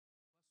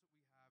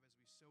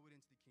sow it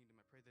into the kingdom.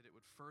 I pray that it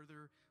would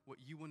further what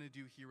you want to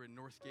do here in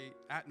Northgate,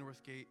 at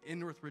Northgate, in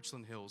North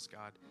Richland Hills,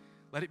 God.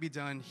 Let it be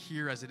done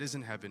here as it is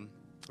in heaven.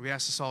 We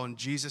ask this all in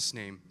Jesus'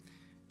 name.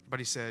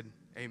 Everybody said,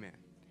 amen.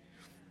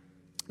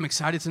 I'm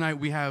excited tonight.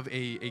 We have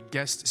a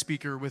guest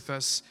speaker with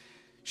us.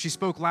 She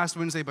spoke last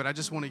Wednesday, but I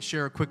just want to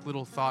share a quick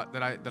little thought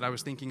that I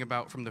was thinking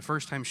about from the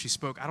first time she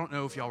spoke. I don't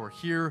know if y'all were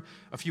here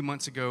a few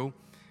months ago.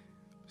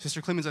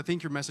 Sister Clemens, I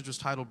think your message was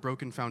titled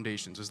Broken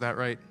Foundations. Is that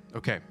right?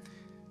 Okay.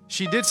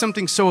 She did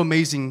something so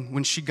amazing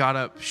when she got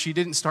up. She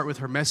didn't start with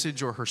her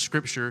message or her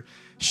scripture.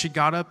 She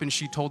got up and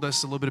she told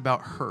us a little bit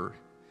about her.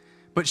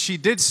 But she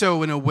did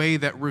so in a way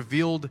that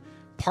revealed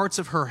parts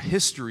of her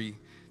history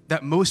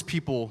that most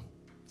people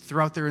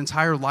throughout their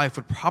entire life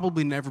would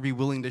probably never be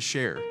willing to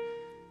share.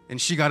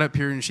 And she got up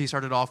here and she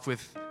started off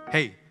with,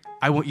 hey,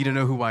 I want you to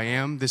know who I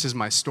am. This is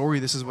my story.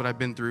 This is what I've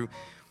been through.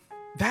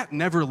 That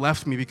never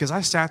left me because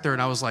I sat there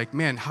and I was like,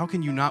 man, how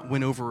can you not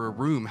win over a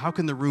room? How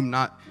can the room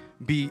not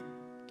be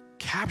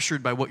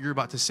captured by what you're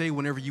about to say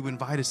whenever you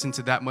invite us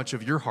into that much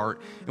of your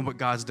heart and what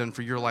God's done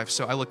for your life?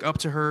 So I look up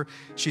to her.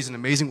 She's an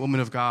amazing woman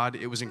of God.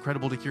 It was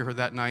incredible to hear her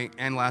that night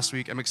and last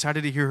week. I'm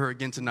excited to hear her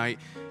again tonight.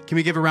 Can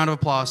we give a round of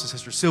applause to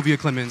Sister Sylvia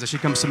Clemens as she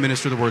comes to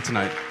minister the word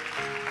tonight?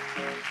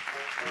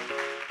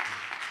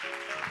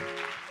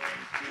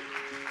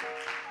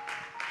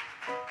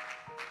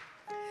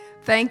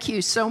 Thank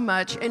you so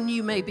much, and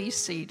you may be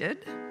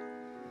seated.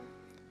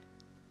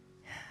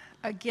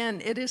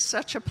 Again, it is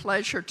such a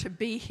pleasure to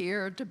be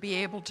here, to be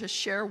able to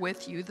share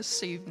with you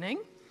this evening.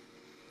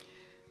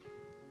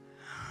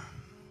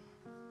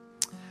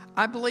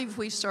 I believe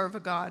we serve a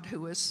God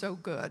who is so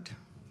good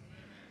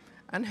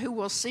and who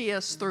will see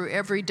us through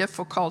every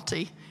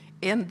difficulty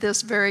in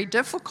this very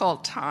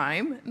difficult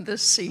time,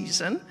 this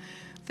season,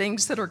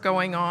 things that are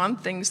going on,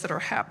 things that are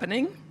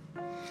happening.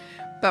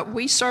 But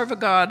we serve a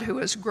God who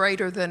is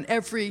greater than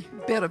every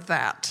bit of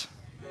that.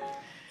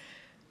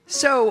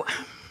 So,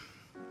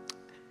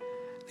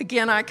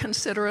 again, I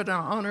consider it an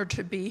honor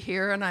to be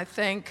here, and I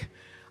thank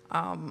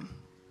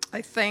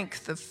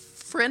the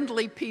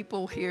friendly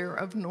people here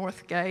of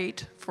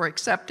Northgate for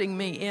accepting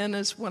me in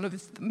as one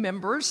of the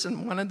members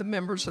and one of the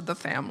members of the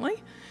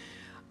family.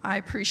 I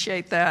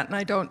appreciate that, and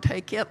I don't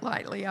take it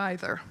lightly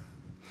either.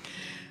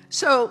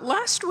 So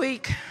last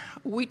week,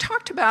 we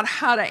talked about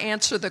how to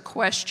answer the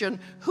question,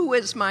 who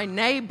is my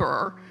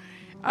neighbor,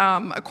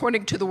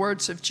 according to the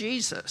words of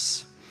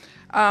Jesus.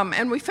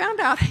 And we found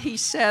out he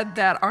said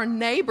that our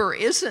neighbor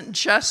isn't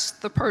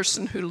just the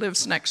person who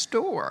lives next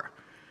door,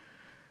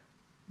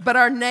 but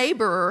our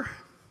neighbor,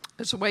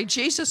 as the way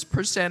Jesus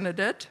presented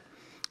it,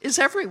 is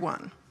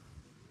everyone.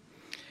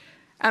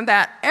 And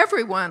that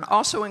everyone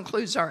also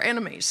includes our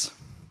enemies.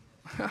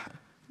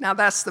 Now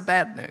that's the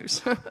bad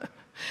news.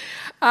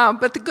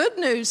 But the good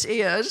news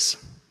is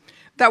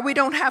that we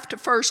don't have to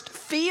first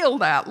feel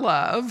that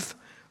love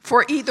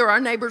for either our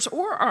neighbors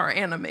or our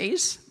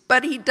enemies,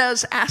 but he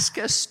does ask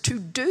us to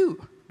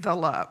do the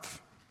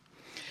love.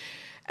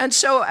 And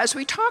so as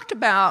we talked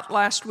about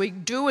last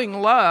week,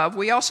 doing love,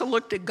 we also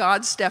looked at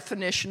God's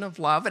definition of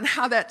love and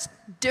how that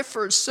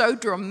differs so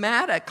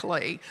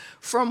dramatically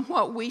from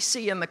what we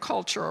see in the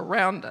culture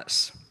around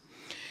us.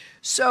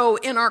 So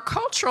in our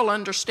cultural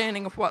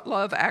understanding of what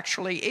love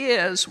actually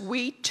is,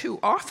 we too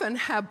often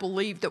have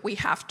believed that we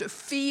have to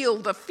feel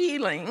the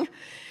feeling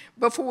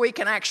before we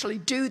can actually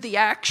do the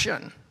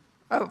action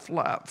of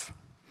love.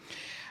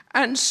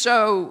 And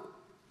so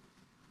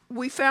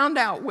we found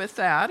out with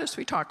that, as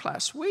we talked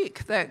last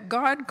week, that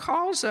God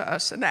calls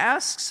us and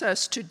asks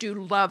us to do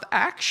love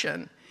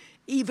action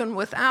even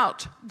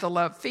without the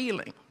love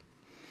feeling.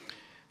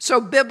 So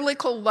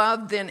biblical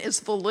love then is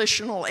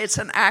volitional. It's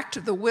an act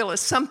of the will.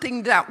 It's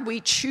something that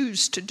we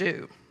choose to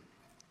do.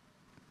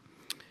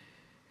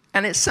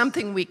 And it's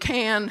something we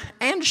can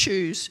and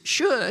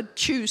should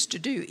choose to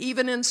do,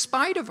 even in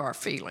spite of our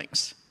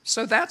feelings.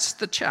 So that's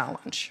the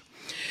challenge.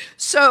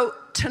 So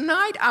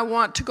tonight I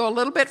want to go a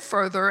little bit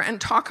further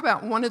and talk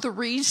about one of the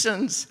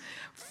reasons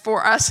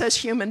for us as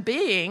human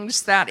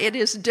beings that it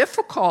is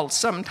difficult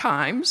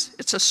sometimes,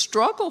 it's a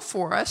struggle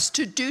for us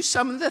to do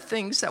some of the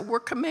things that we're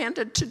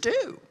commanded to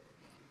do,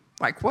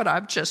 like what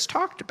I've just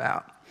talked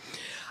about.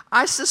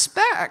 I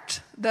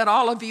suspect that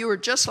all of you are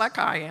just like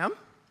I am.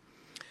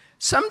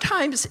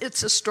 Sometimes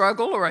it's a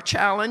struggle or a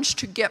challenge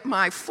to get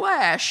my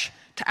flesh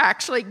to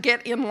actually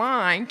get in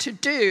line to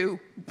do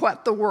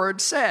what the Word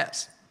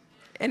says.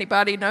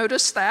 Anybody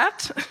notice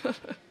that?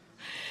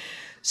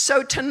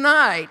 So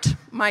tonight,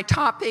 my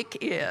topic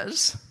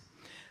is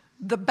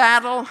the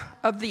battle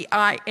of the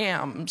I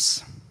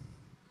ams.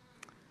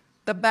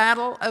 The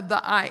battle of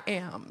the I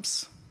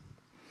ams.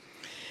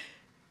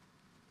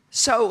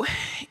 So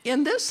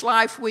in this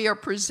life, we are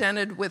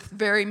presented with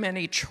very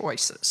many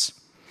choices.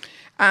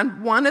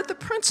 And one of the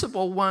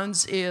principal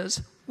ones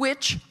is,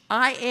 which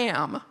I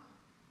am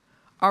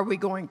are we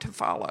going to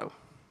follow?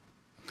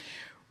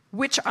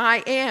 Which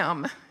I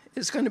am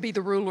is going to be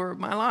the ruler of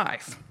my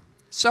life.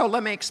 So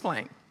let me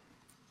explain.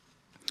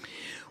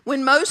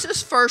 When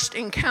Moses first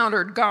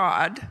encountered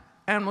God,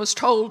 and was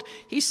told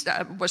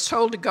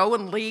to go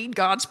and lead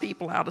God's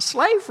people out of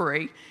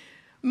slavery,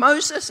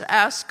 Moses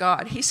asked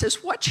God, he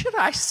says, "What should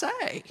I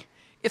say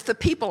if the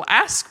people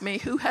ask me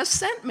who has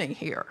sent me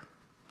here?"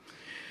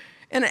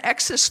 In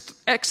Exodus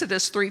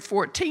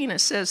 3:14, it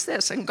says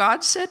this, "And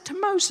God said to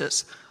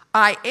Moses,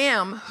 I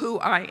am who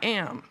I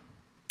am.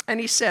 And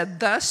he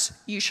said, thus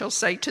you shall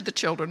say to the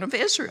children of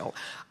Israel,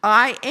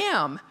 I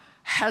am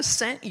has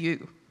sent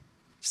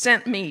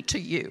me to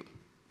you."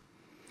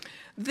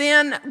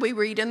 Then we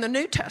read in the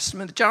New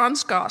Testament,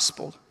 John's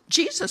Gospel,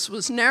 Jesus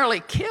was nearly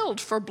killed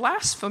for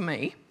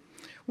blasphemy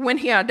when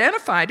he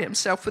identified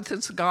himself with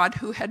his God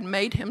who had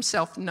made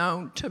himself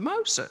known to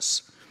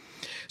Moses.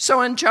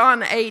 So in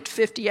John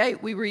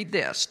 8:58, we read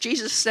this,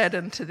 Jesus said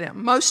unto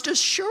them, "Most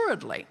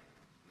assuredly,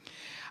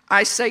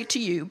 I say to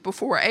you,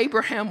 before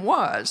Abraham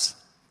was,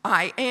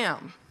 I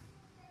am."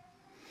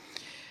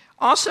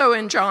 Also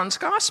in John's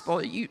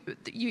Gospel,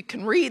 you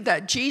can read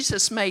that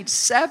Jesus made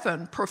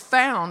 7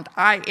 profound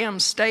I am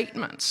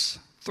statements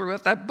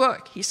throughout that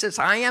book. He says,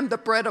 "I am the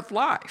bread of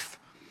life.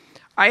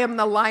 I am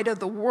the light of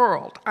the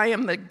world. I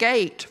am the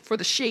gate for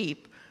the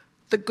sheep,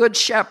 the good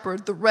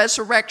shepherd, the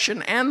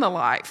resurrection and the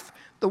life,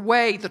 the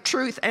way, the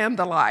truth, and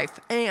the life,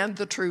 and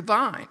the true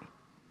vine."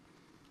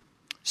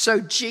 So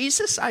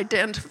Jesus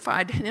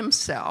identified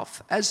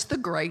himself as the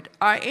great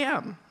I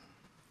am.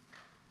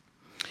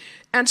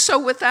 And so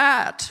with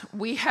that,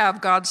 we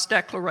have God's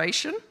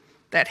declaration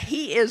that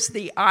he is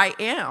the I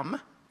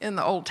am in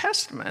the Old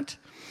Testament,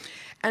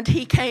 and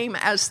he came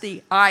as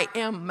the I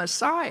am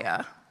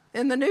Messiah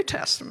in the New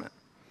Testament.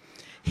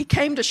 He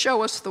came to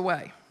show us the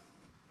way,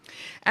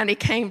 and he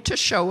came to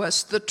show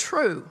us the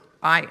true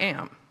I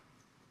am.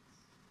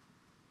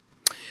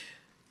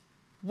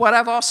 What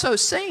I've also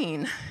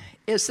seen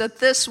is that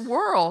this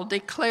world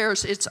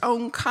declares its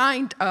own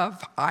kind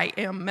of I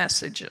am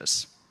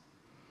messages.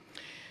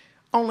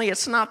 Only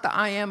it's not the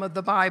I am of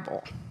the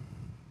Bible.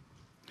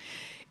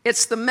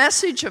 It's the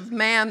message of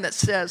man that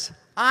says,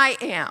 I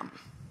am.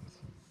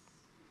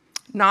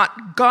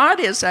 Not God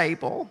is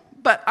able,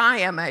 but I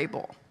am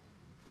able.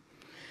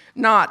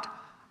 Not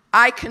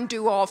I can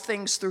do all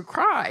things through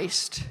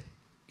Christ.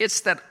 It's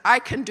that I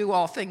can do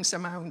all things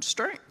in my own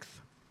strength.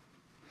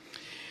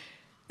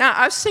 Now,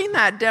 I've seen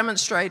that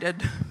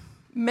demonstrated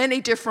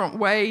many different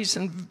ways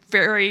and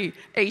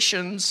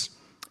variations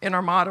in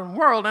our modern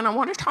world, and I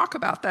want to talk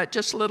about that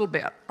just a little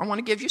bit. I want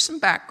to give you some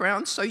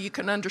background so you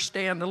can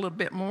understand a little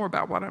bit more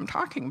about what I'm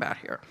talking about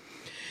here.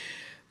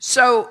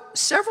 So,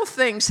 several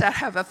things that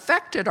have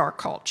affected our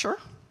culture.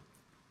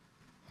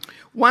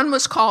 One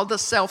was called the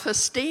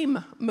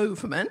self-esteem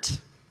movement.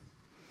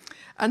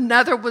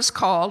 Another was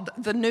called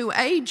the New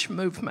Age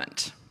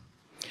movement.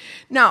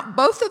 Now,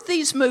 both of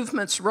these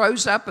movements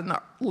rose up in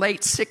the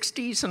late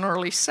 60s and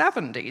early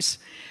 70s,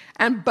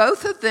 and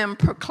both of them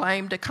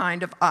proclaimed a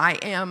kind of I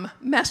am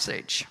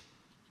message.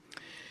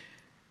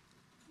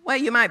 Well,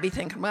 you might be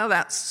thinking, well,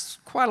 that's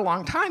quite a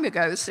long time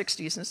ago, the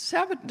 60s and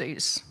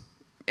 70s,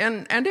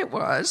 and it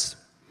was.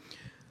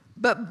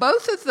 But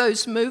both of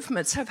those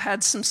movements have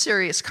had some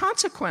serious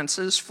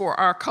consequences for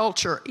our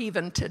culture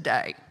even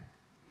today.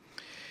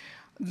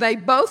 They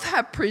both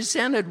have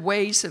presented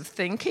ways of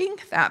thinking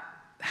that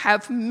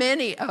have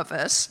many of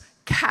us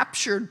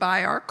captured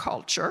by our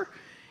culture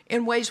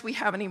in ways we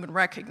haven't even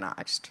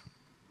recognized.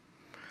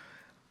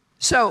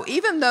 So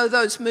even though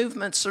those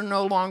movements are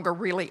no longer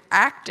really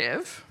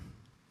active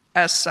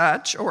as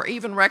such, or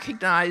even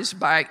recognized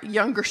by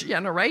younger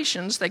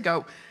generations, they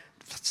go,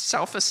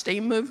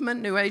 self-esteem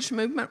movement, New Age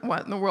movement,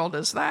 what in the world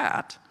is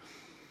that?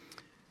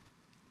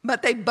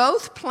 But they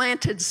both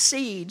planted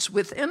seeds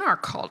within our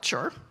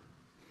culture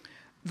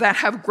that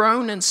have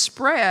grown and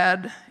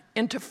spread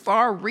into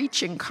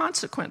far-reaching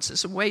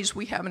consequences in ways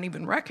we haven't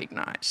even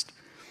recognized.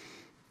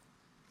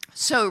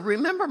 So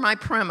remember my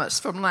premise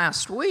from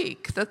last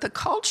week, that the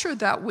culture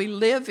that we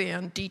live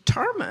in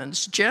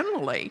determines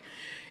generally,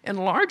 in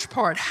large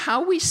part,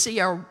 how we see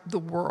the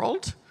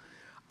world,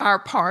 our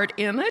part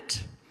in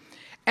it,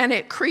 and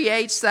it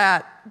creates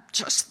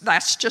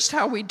that's just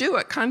how we do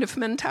it kind of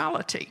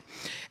mentality.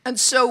 And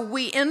so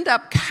we end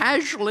up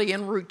casually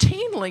and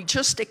routinely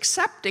just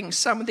accepting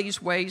some of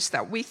these ways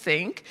that we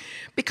think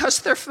because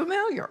they're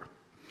familiar.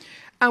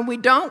 And we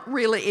don't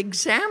really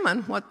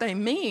examine what they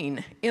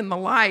mean in the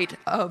light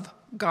of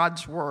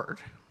God's Word.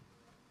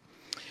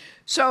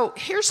 So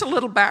here's a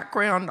little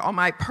background on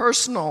my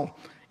personal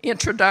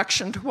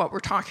introduction to what we're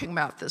talking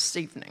about this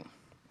evening.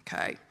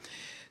 Okay.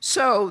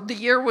 So the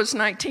year was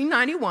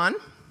 1991,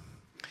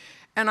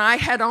 and I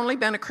had only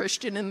been a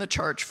Christian in the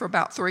church for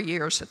about 3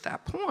 years at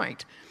that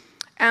point.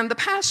 And the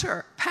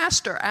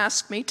pastor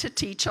asked me to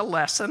teach a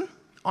lesson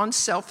on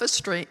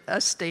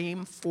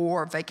self-esteem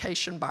for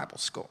Vacation Bible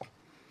School.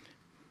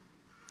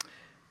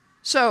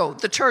 So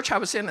the church I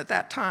was in at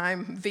that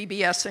time,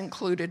 VBS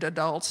included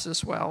adults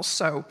as well,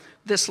 so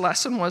this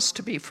lesson was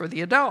to be for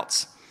the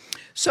adults.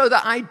 So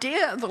the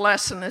idea of the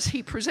lesson as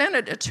he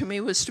presented it to me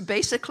was to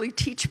basically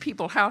teach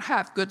people how to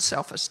have good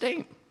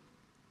self-esteem.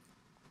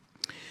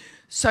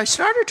 So I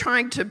started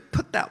trying to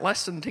put that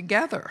lesson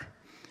together.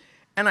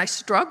 And I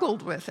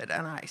struggled with it,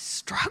 and I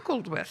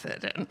struggled with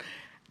it, and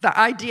the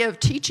idea of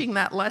teaching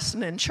that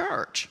lesson in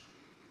church.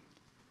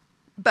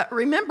 But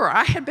remember,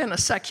 I had been a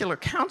secular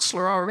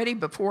counselor already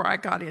before I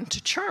got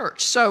into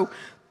church. So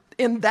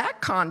in that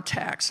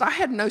context, I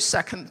had no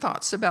second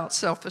thoughts about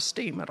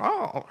self-esteem at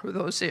all, or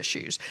those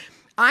issues.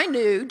 I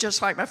knew,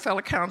 just like my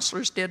fellow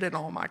counselors did and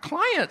all my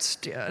clients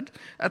did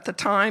at the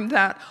time,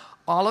 that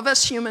all of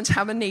us humans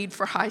have a need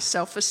for high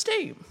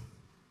self-esteem.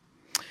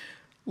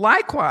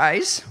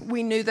 Likewise,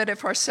 we knew that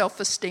if our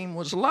self-esteem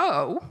was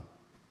low,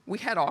 we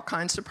had all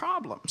kinds of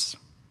problems.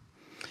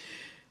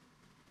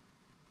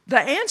 The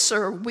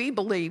answer, we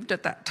believed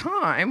at that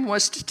time,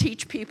 was to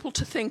teach people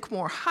to think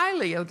more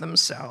highly of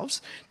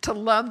themselves, to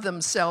love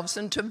themselves,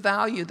 and to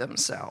value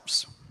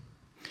themselves.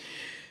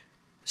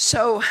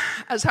 So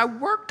as I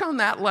worked on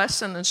that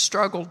lesson and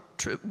struggled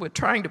with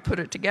trying to put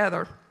it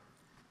together,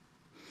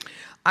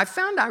 I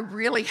found I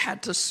really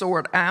had to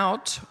sort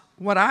out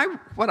what I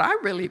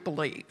really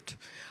believed.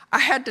 I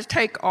had to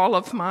take all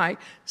of my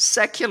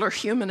secular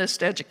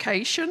humanist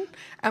education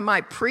and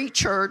my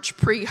pre-church,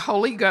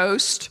 pre-Holy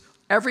Ghost,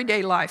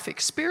 everyday life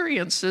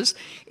experiences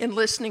in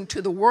listening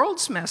to the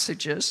world's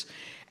messages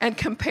and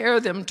compare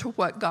them to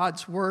what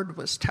God's Word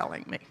was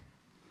telling me.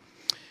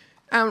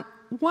 And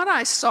what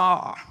I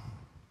saw,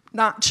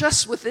 not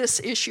just with this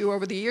issue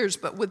over the years,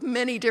 but with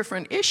many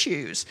different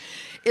issues,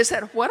 is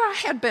that what I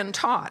had been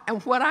taught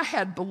and what I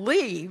had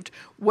believed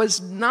was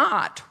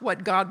not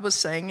what God was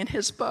saying in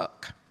His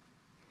book.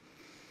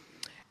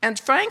 And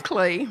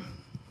frankly,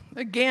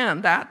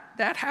 again, that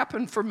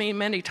happened for me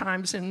many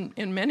times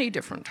in many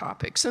different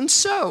topics. And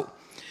so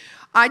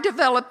I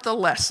developed the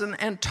lesson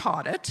and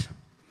taught it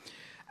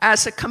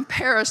as a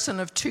comparison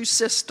of two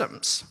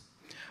systems,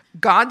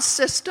 God's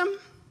system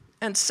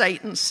and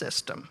Satan's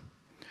system,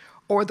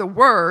 or the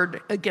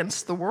Word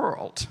against the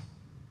world.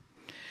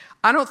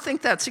 I don't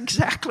think that's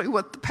exactly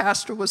what the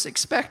pastor was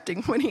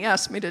expecting when he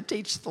asked me to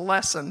teach the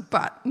lesson,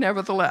 but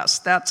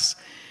nevertheless,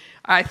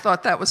 I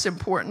thought that was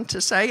important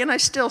to say, and I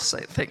still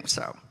think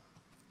so.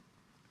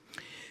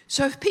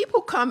 So if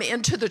people come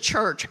into the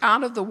church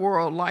out of the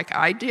world like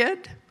I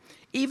did,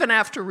 even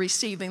after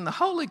receiving the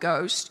Holy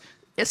Ghost,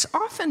 it's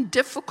often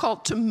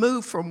difficult to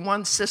move from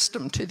one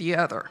system to the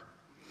other.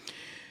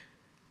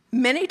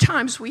 Many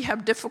times we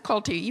have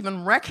difficulty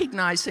even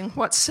recognizing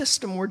what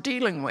system we're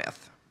dealing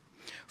with.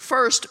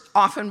 First,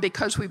 often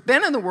because we've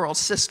been in the world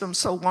system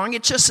so long,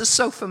 it just is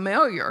so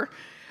familiar.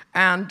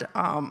 And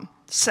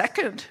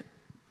second,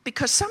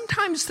 because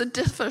sometimes the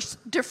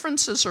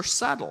differences are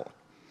subtle,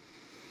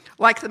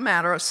 like the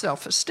matter of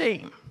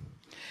self-esteem.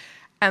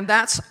 And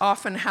that's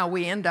often how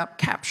we end up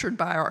captured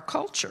by our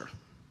culture.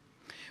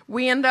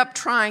 We end up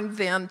trying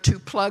then to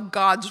plug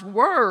God's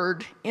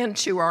Word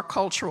into our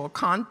cultural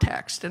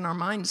context and our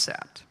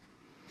mindset.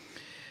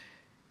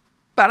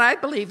 But I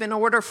believe in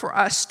order for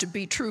us to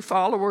be true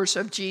followers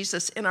of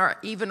Jesus in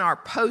even our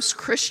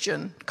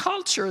post-Christian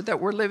culture that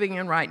we're living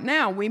in right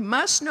now, we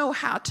must know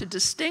how to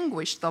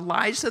distinguish the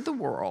lies of the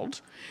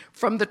world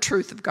from the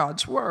truth of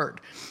God's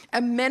Word.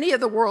 And many of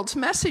the world's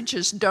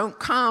messages don't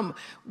come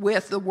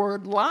with the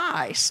word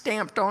lie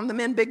stamped on them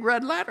in big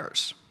red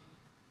letters.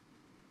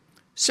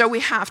 So we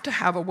have to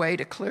have a way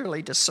to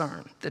clearly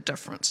discern the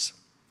difference.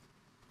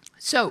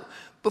 So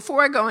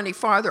before I go any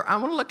farther, I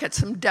want to look at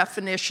some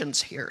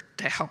definitions here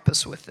to help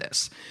us with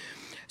this.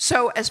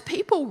 So as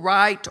people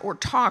write or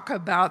talk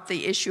about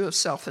the issue of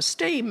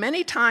self-esteem,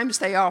 many times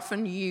they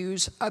often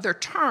use other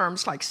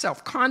terms like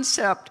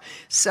self-concept,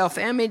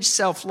 self-image,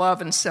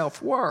 self-love, and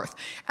self-worth.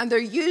 And they're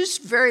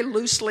used very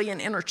loosely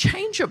and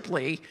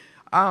interchangeably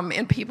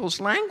in people's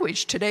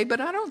language today,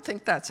 but I don't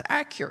think that's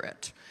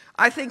accurate.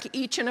 I think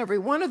each and every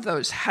one of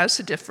those has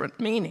a different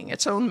meaning,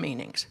 its own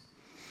meanings.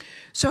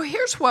 So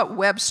here's what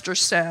Webster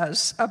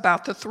says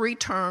about the three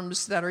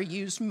terms that are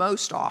used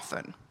most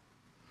often.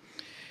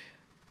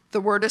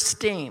 The word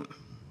esteem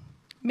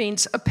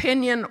means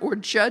opinion or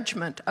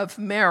judgment of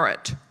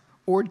merit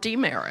or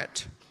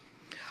demerit.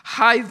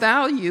 High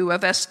value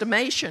of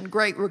estimation,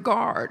 great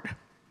regard.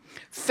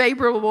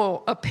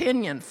 Favorable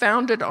opinion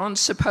founded on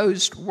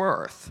supposed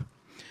worth.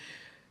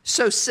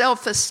 So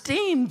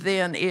self-esteem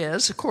then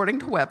is, according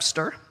to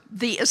Webster,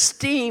 the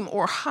esteem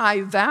or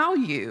high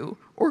value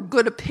or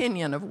good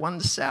opinion of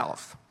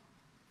oneself.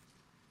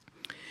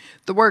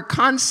 The word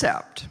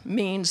concept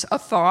means a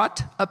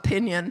thought,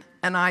 opinion,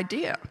 an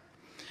idea.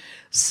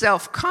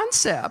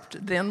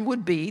 Self-concept then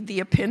would be the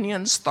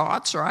opinions,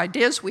 thoughts, or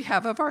ideas we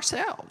have of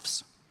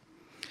ourselves.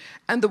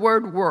 And the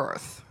word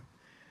worth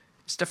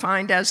is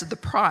defined as the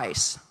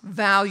price,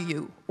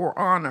 value, or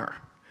honor,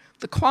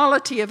 the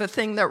quality of a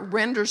thing that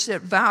renders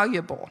it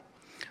valuable,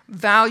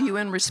 value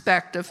in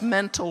respect of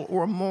mental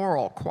or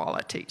moral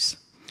qualities.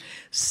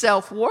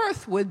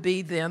 Self-worth would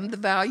be then the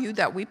value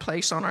that we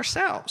place on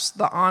ourselves,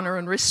 the honor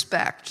and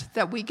respect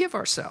that we give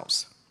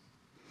ourselves.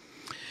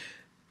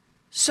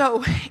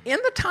 So in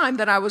the time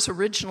that I was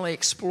originally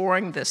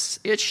exploring this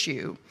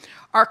issue,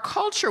 our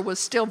culture was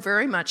still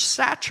very much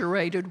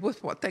saturated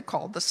with what they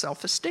called the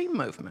self-esteem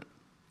movement.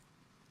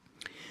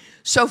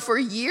 So for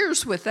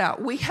years with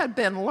that, we had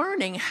been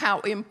learning how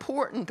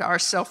important our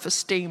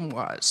self-esteem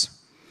was.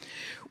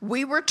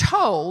 We were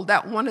told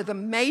that one of the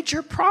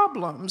major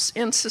problems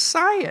in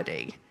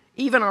society,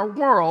 even our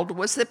world,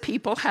 was that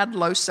people had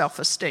low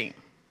self-esteem.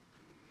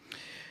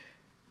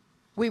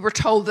 We were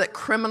told that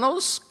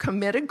criminals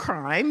committed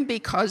crime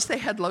because they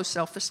had low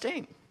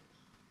self-esteem.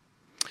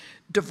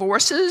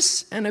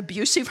 Divorces and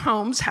abusive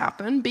homes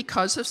happen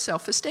because of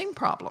self-esteem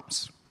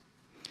problems.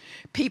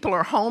 People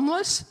are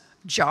homeless,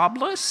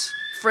 jobless,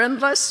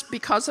 friendless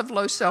because of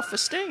low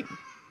self-esteem.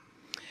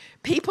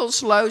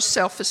 People's low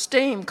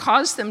self-esteem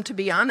cause them to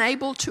be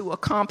unable to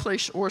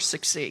accomplish or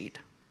succeed.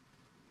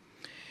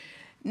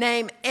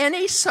 Name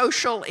any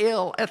social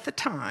ill at the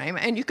time,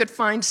 and you could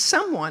find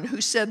someone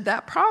who said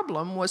that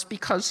problem was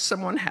because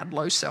someone had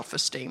low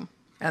self-esteem,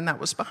 and that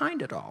was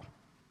behind it all.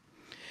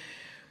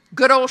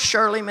 Good old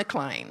Shirley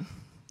MacLaine.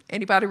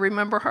 Anybody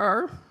remember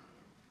her?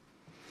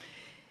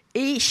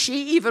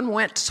 She even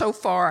went so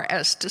far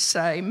as to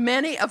say,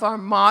 many of our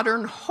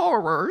modern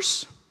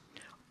horrors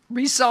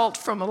result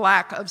from a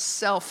lack of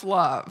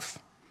self-love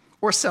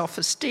or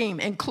self-esteem,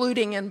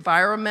 including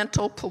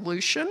environmental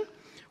pollution,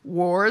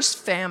 wars,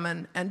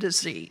 famine, and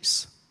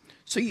disease.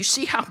 So you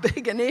see how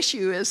big an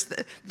issue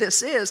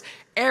this is.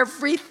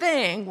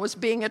 Everything was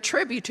being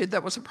attributed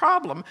that was a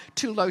problem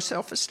to low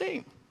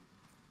self-esteem.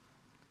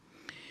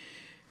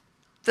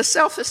 The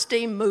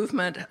self-esteem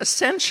movement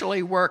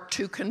essentially worked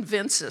to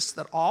convince us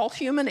that all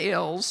human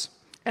ills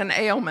and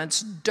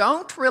ailments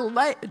don't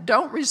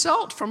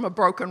result from a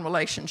broken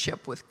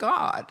relationship with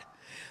God.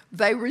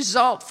 They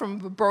result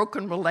from a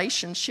broken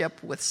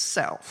relationship with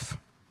self.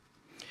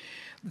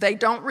 They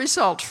don't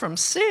result from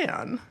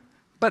sin,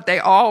 but they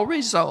all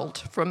result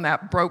from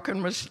that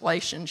broken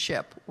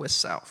relationship with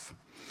self.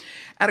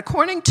 And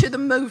according to the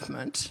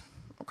movement,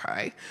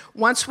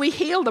 once we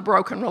heal the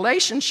broken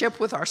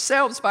relationship with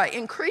ourselves by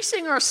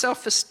increasing our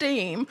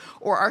self-esteem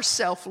or our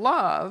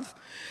self-love,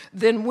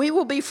 then we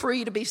will be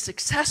free to be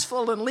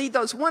successful and lead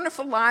those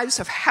wonderful lives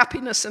of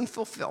happiness and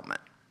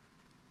fulfillment.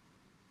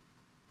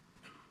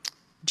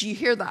 Do you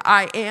hear the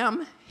I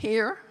am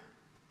here?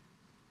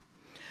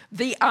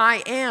 The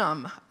I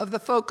am of the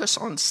focus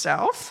on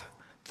self,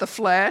 the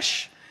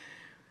flesh,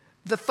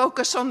 the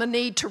focus on the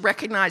need to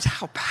recognize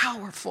how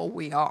powerful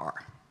we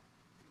are.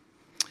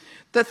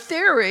 The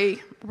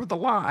theory, or the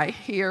lie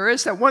here,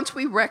 is that once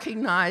we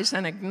recognize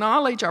and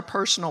acknowledge our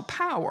personal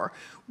power,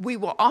 we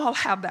will all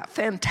have that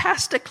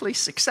fantastically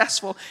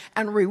successful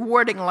and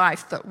rewarding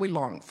life that we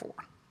long for.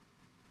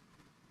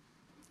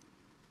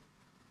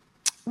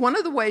 One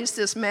of the ways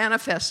this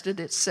manifested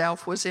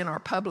itself was in our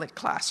public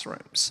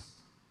classrooms.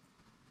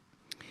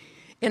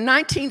 In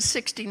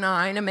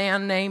 1969, a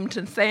man named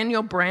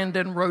Nathaniel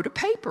Branden wrote a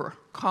paper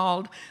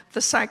called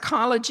The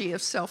Psychology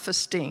of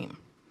Self-Esteem.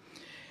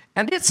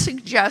 And it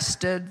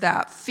suggested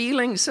that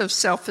feelings of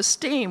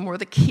self-esteem were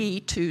the key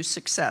to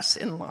success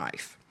in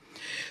life.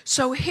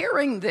 So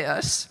hearing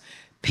this,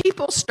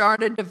 people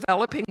started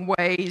developing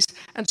ways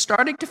and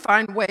starting to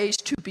find ways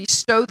to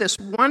bestow this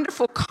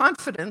wonderful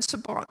confidence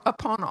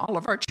upon all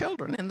of our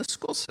children in the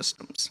school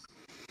systems.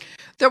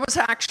 There was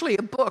actually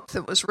a book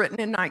that was written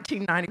in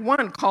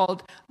 1991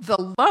 called The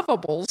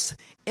Lovables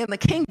in the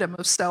Kingdom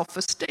of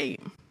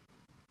Self-Esteem.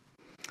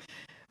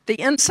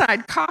 The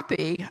inside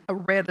copy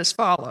read as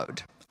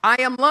followed: I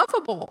am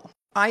lovable,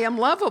 I am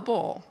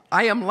lovable,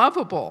 I am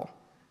lovable.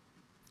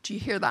 Do you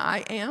hear the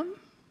I am?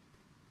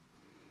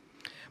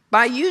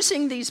 By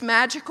using these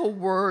magical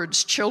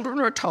words, children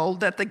are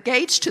told that the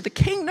gates to the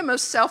kingdom of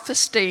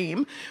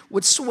self-esteem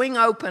would swing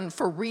open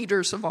for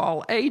readers of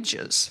all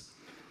ages.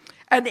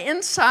 And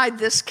inside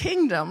this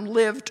kingdom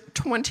lived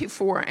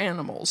 24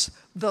 animals,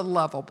 the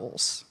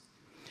lovables,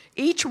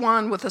 each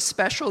one with a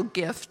special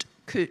gift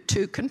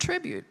to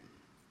contribute.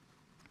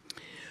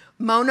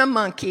 Mona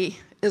Monkey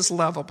is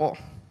lovable.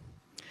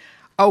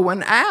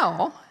 Owen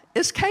Owl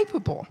is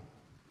capable.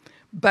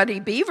 Buddy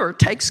Beaver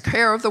takes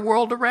care of the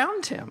world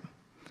around him.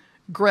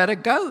 Greta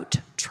Goat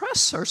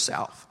trusts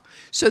herself.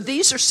 So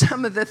these are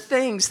some of the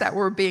things that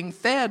were being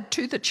fed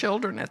to the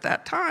children at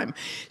that time.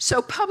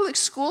 So public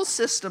school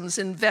systems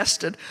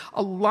invested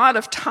a lot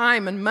of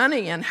time and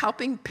money in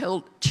helping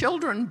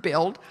children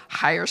build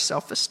higher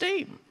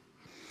self-esteem.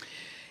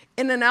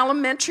 In an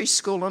elementary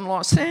school in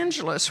Los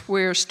Angeles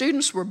where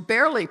students were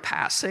barely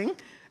passing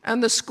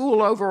and the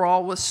school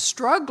overall was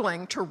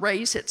struggling to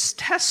raise its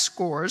test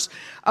scores,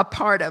 a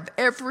part of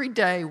every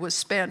day was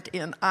spent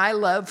in I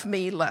love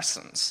me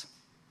lessons.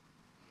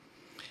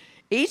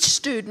 Each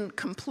student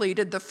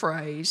completed the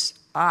phrase,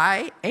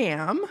 I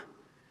am,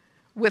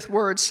 with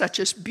words such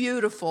as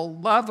beautiful,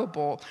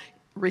 lovable,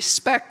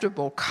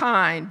 respectable,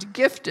 kind,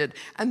 gifted,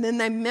 and then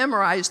they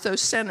memorized those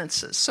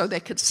sentences so they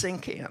could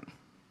sink in.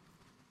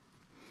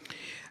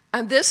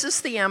 And this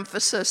is the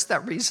emphasis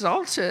that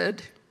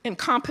resulted in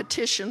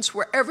competitions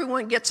where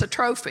everyone gets a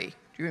trophy.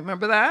 Do you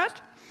remember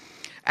that?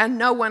 And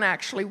no one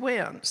actually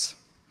wins.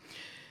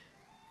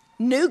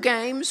 New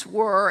games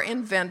were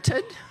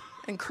invented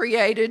and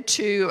created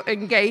to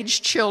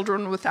engage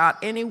children without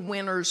any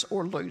winners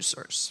or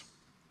losers.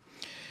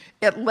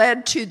 It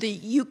led to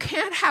you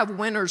can't have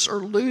winners or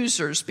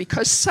losers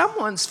because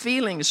someone's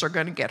feelings are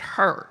going to get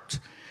hurt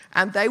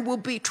and they will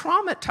be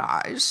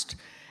traumatized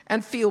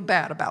and feel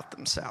bad about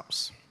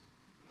themselves.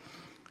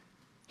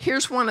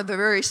 Here's one of the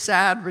very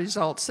sad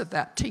results of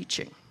that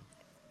teaching.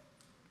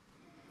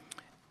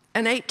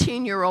 An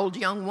 18-year-old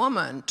young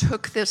woman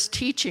took this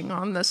teaching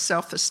on the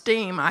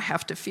self-esteem, I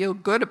have to feel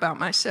good about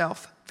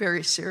myself,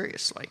 very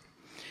seriously.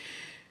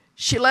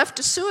 She left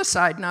a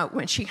suicide note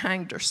when she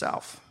hanged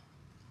herself.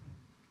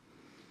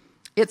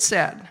 It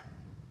said,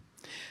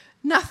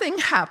 "Nothing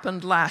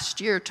happened last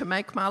year to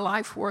make my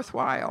life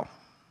worthwhile.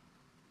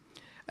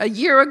 A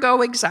year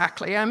ago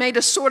exactly, I made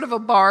a sort of a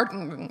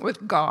bargain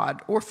with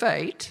God or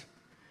fate,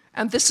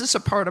 and this is a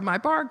part of my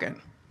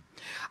bargain.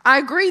 I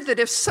agreed that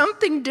if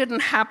something didn't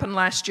happen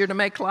last year to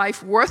make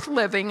life worth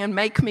living and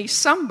make me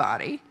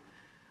somebody,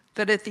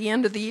 that at the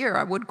end of the year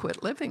I would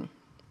quit living.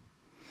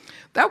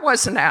 That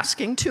wasn't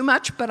asking too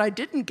much, but I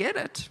didn't get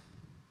it.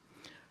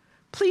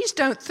 Please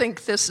don't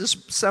think this is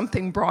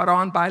something brought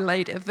on by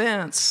late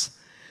events.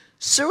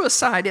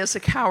 Suicide is a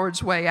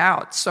coward's way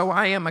out, so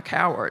I am a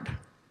coward.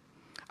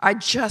 I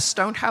just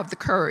don't have the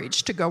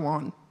courage to go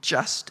on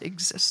just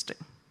existing."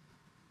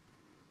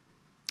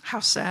 How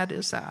sad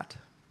is that?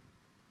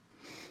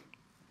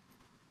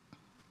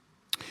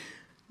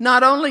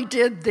 Not only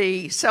did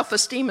the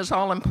self-esteem is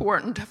all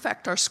important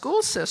affect our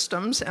school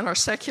systems and our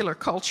secular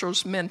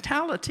culture's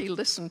mentality,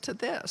 listen to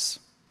this.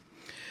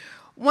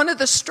 One of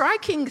the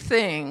striking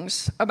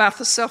things about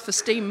the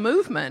self-esteem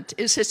movement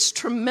is its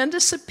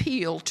tremendous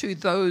appeal to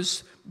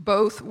those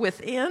both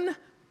within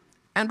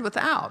and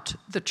without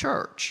the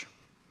church.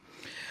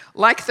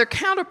 Like their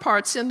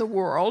counterparts in the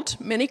world,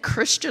 many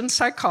Christian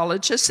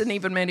psychologists and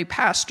even many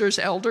pastors,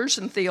 elders,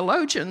 and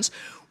theologians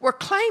were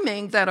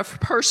claiming that a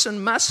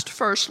person must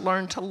first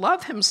learn to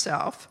love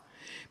himself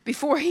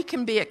before he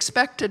can be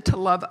expected to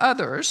love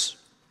others,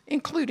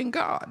 including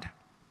God.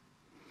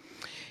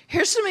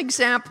 Here's some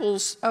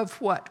examples of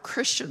what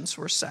Christians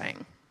were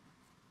saying.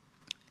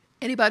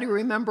 Anybody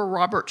remember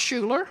Robert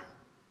Schuller?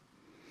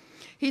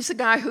 He's the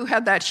guy who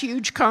had that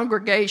huge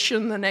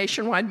congregation, the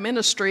nationwide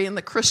ministry in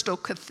the Crystal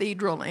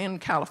Cathedral in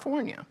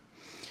California.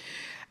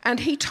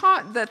 And he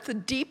taught that the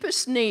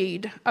deepest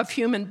need of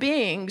human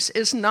beings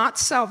is not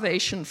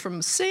salvation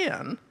from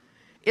sin,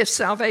 if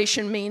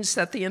salvation means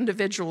that the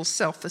individual's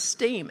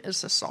self-esteem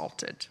is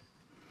assaulted.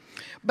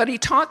 But he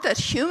taught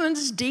that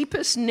humans'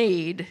 deepest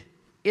need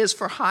is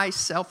for high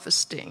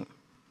self-esteem.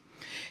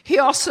 He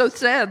also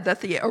said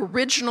that the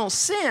original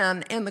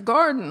sin in the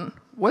garden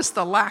was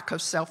the lack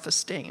of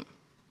self-esteem.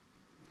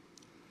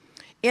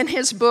 In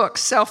his book,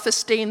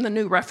 Self-Esteem, the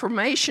New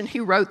Reformation, he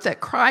wrote that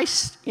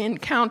Christ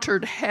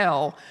encountered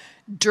hell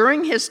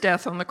during his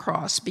death on the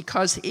cross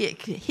because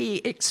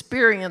he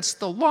experienced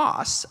the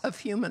loss of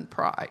human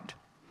pride.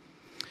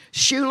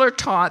 Schuller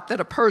taught that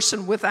a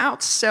person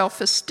without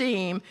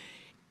self-esteem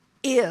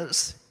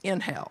is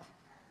in hell.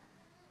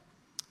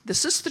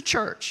 This is the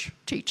church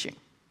teaching.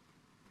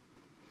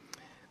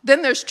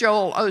 Then there's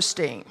Joel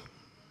Osteen.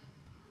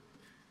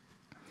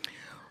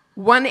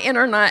 One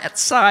internet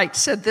site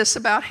said this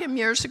about him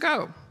years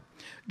ago.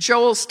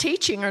 Joel's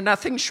teaching are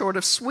nothing short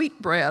of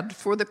sweetbread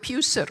for the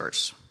pew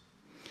sitters.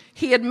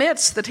 He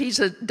admits that he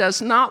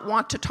does not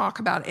want to talk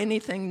about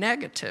anything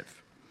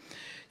negative.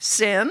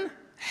 Sin,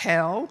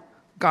 hell,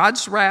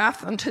 God's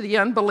wrath unto the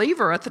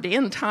unbeliever at the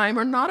end time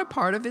are not a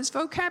part of his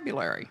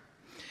vocabulary.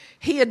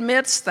 He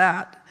admits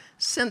that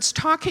since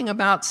talking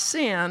about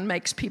sin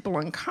makes people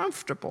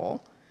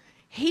uncomfortable,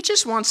 he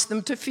just wants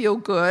them to feel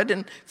good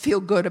and feel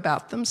good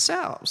about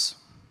themselves.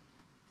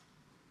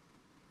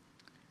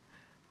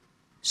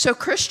 So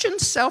Christian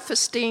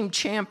self-esteem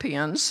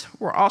champions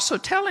were also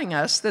telling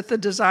us that the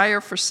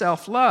desire for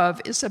self-love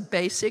is a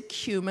basic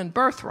human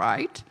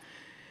birthright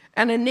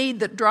and a need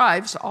that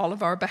drives all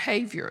of our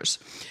behaviors.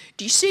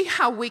 Do you see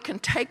how we can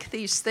take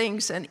these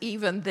things and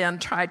even then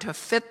try to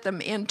fit them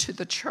into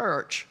the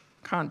church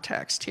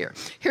context here?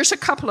 Here's a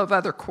couple of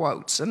other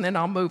quotes, and then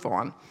I'll move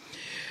on.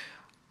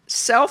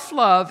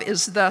 Self-love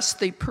is thus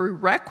the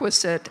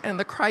prerequisite and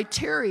the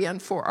criterion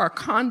for our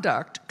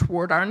conduct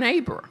toward our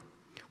neighbor.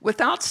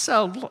 Without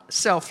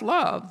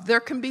self-love,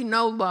 there can be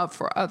no love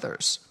for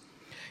others.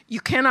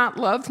 You cannot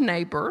love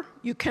neighbor,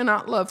 you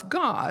cannot love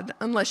God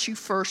unless you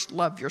first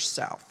love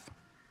yourself.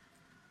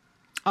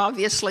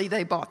 Obviously,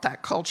 they bought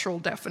that cultural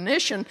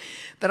definition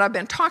that I've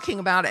been talking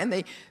about, and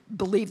they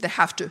believe they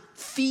have to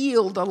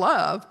feel the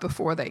love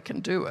before they can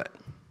do it.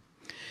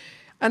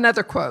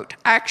 Another quote,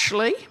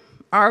 actually,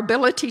 our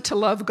ability to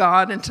love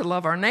God and to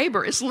love our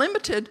neighbor is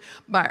limited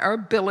by our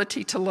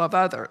ability to love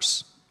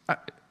others. By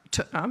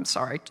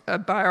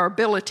our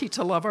ability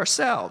to love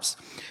ourselves.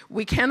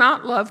 We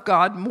cannot love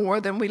God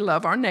more than we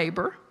love our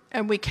neighbor,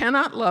 and we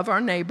cannot love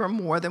our neighbor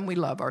more than we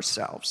love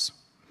ourselves.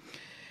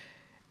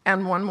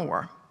 And one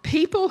more.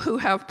 People who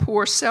have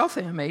poor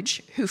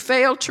self-image, who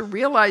fail to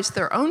realize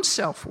their own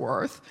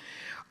self-worth,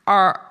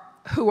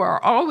 who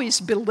are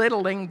always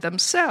belittling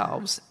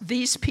themselves,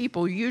 these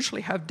people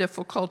usually have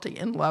difficulty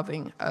in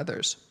loving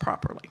others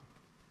properly.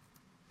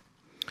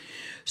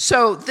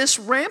 So this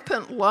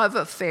rampant love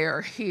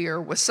affair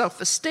here with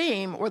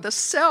self-esteem, or the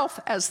self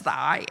as the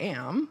I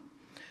am,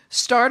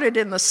 started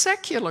in the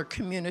secular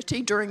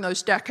community during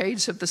those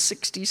decades of the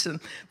 60s and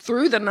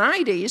through the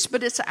 90s,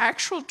 but its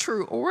actual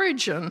true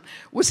origin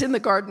was in the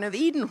Garden of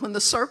Eden when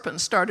the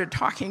serpent started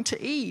talking to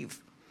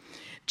Eve.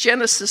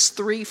 Genesis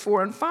 3,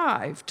 4, and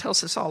 5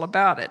 tells us all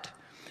about it.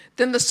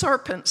 Then the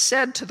serpent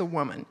said to the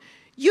woman,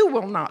 "You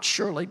will not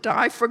surely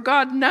die, for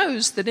God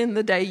knows that in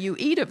the day you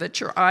eat of it,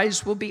 your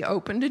eyes will be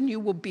opened and you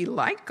will be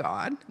like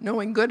God,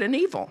 knowing good and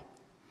evil."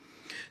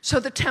 So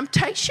the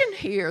temptation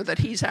here that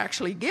he's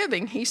actually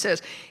giving, he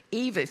says,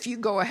 Eve, if you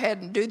go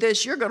ahead and do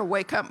this, you're going to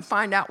wake up and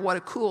find out what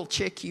a cool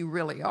chick you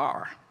really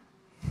are.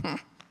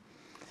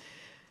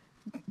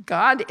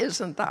 God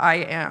isn't the I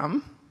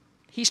am.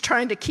 He's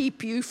trying to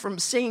keep you from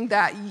seeing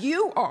that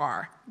you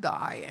are the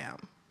I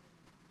am.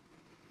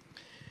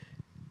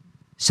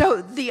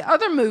 So the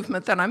other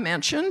movement that I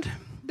mentioned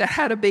that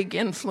had a big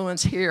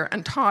influence here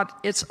and taught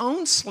its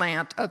own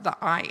slant of the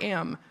I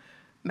am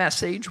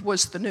message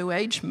was the New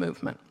Age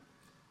movement.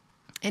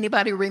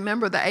 Anybody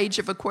remember the Age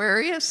of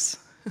Aquarius?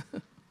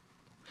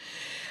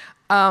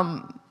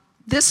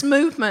 This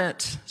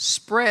movement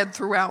spread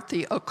throughout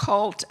the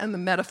occult and the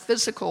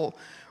metaphysical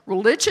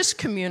religious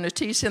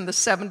communities in the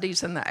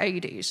 70s and the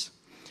 80s.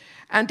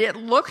 And it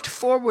looked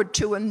forward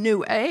to a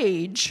new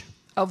age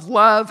of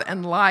love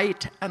and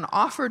light and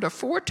offered a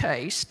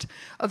foretaste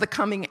of the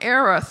coming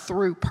era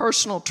through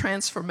personal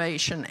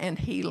transformation and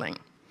healing.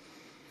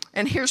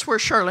 And here's where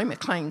Shirley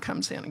MacLaine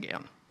comes in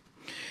again.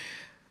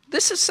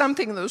 This is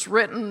something that was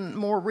written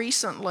more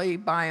recently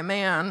by a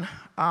man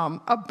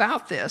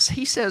about this.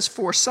 He says,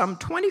 for some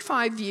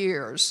 25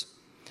 years,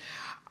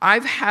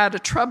 I've had a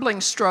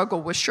troubling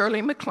struggle with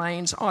Shirley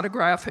MacLaine's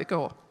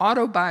autobiographical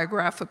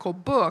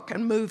book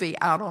and movie,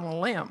 Out on a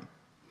Limb.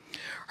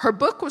 Her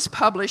book was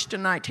published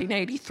in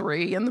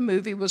 1983, and the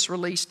movie was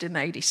released in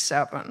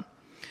 1987.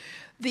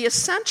 The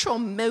essential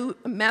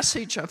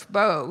message of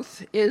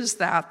both is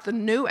that the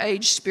New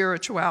Age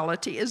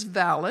spirituality is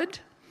valid,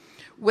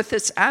 with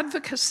its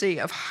advocacy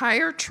of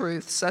higher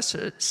truths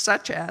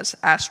such as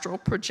astral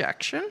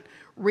projection,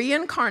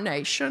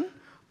 reincarnation,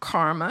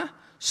 karma,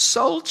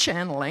 soul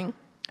channeling,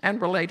 and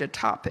related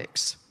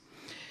topics.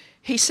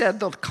 He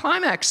said the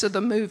climax of the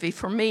movie,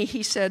 for me,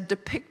 he said,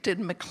 depicted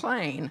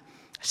MacLaine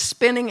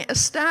spinning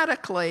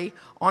ecstatically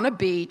on a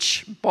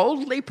beach,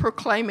 boldly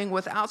proclaiming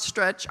with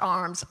outstretched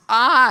arms,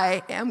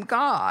 "I am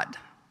God."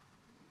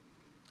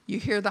 You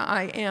hear the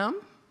I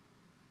am?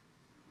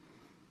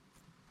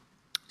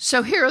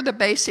 So here are the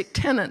basic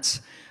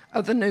tenets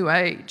of the New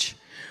Age.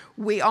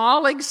 We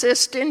all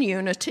exist in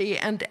unity,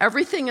 and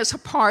everything is a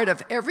part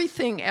of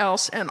everything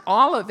else, and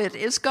all of it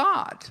is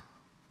God.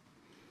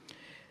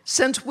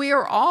 Since we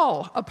are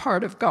all a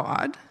part of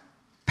God,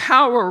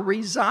 power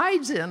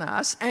resides in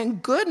us,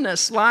 and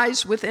goodness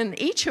lies within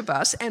each of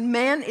us, and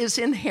man is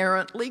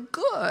inherently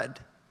good.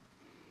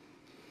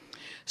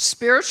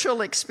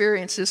 Spiritual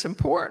experience is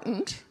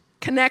important.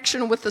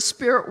 Connection with the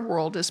spirit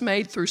world is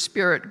made through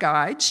spirit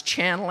guides,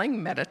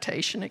 channeling,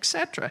 meditation,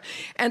 etc.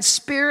 And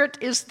spirit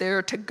is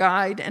there to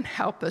guide and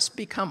help us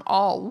become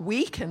all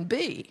we can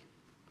be.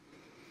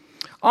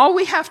 All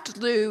we have to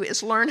do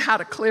is learn how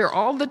to clear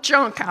all the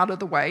junk out of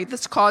the way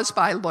that's caused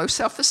by low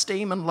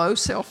self-esteem and low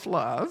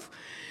self-love,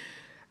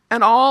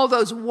 and all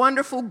those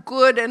wonderful,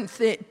 good, and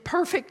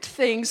perfect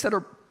things that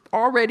are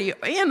already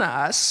in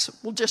us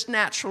will just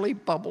naturally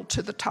bubble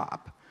to the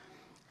top.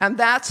 And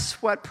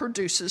that's what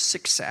produces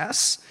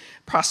success,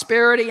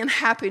 prosperity, and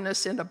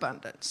happiness in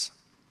abundance.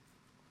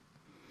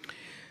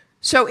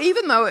 So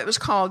even though it was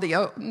called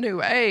the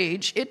New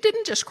Age, it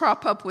didn't just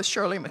crop up with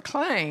Shirley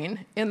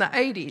MacLaine in the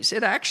 80s.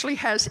 It actually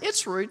has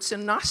its roots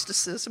in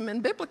Gnosticism in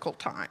biblical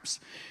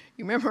times.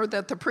 You remember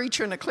that the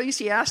preacher in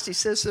Ecclesiastes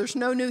says there's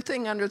no new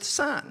thing under the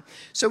sun.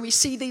 So we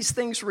see these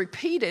things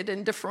repeated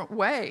in different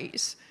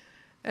ways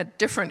at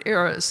different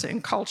eras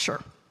in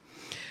culture.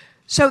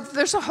 So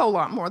there's a whole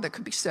lot more that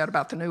could be said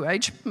about the New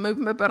Age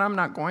movement, but I'm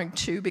not going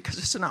to because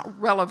it's not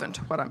relevant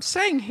to what I'm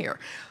saying here.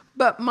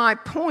 But my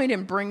point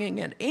in bringing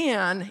it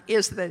in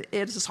is that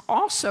it is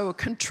also a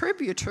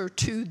contributor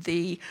to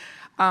the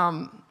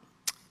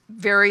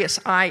various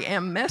I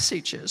am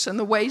messages and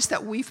the ways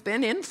that we've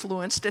been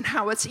influenced and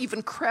how it's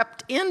even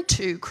crept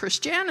into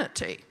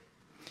Christianity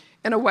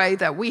in a way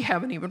that we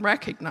haven't even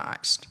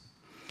recognized.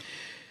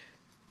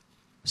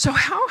 So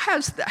how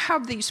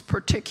have these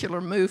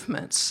particular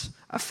movements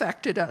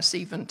affected us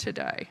even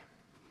today?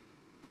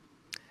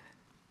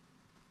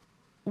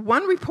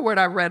 One report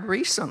I read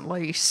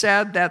recently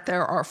said that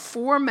there are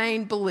 4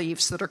 main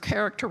beliefs that are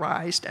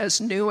characterized as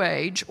New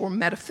Age or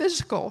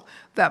metaphysical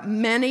that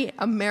many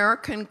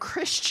American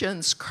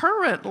Christians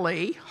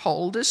currently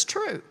hold as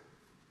true.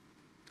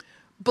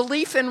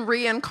 Belief in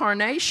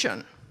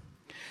reincarnation.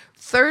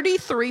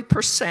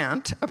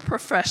 33% of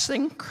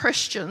professing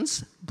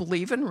Christians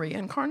believe in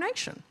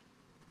reincarnation.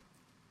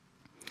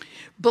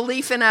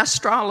 Belief in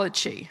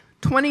astrology,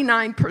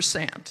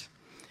 29%.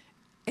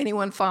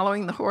 Anyone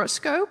following the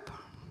horoscope?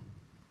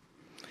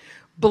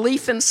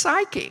 Belief in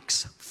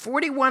psychics,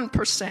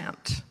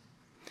 41%.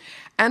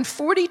 And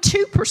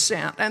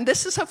 42%, and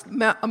this is of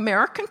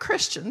American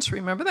Christians,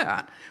 remember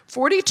that,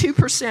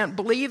 42%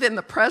 believe in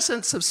the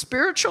presence of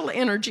spiritual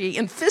energy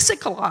in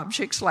physical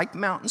objects like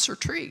mountains or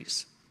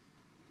trees.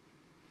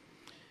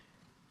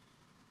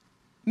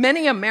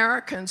 Many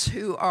Americans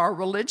who are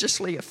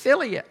religiously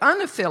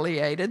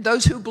unaffiliated,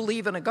 those who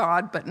believe in a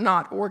God but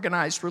not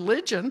organized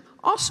religion,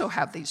 also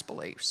have these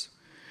beliefs.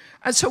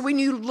 And so when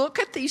you look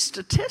at these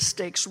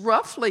statistics,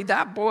 roughly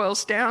that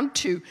boils down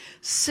to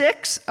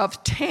 6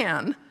 of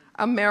 10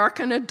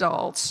 American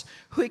adults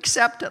who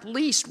accept at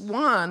least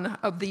one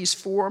of these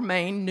 4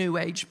 main New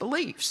Age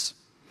beliefs.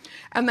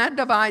 And that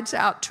divides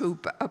out to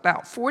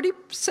about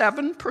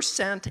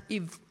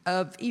 47%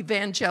 of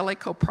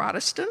evangelical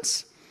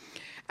Protestants,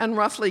 and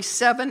roughly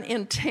 7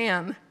 in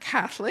 10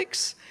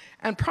 Catholics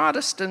and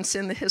Protestants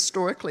in the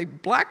historically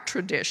black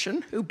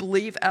tradition who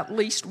believe at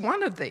least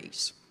one of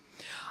these.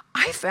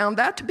 I found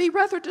that to be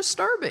rather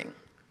disturbing.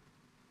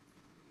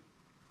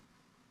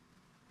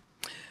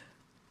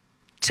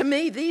 To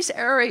me, these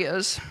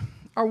areas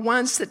are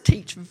ones that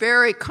teach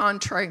very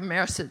contrary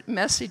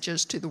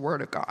messages to the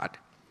Word of God.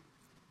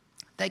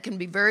 They can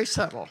be very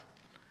subtle.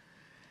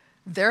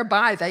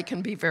 Thereby, they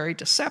can be very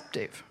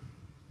deceptive.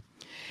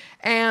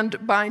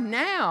 And by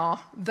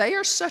now, they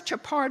are such a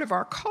part of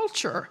our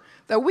culture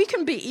that we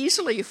can be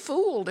easily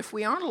fooled if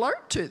we aren't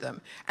alert to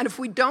them and if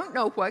we don't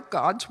know what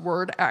God's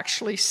Word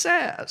actually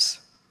says.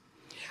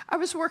 I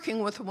was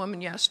working with a woman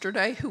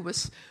yesterday who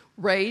was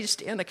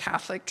raised in a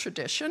Catholic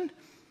tradition,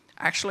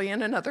 actually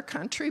in another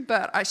country,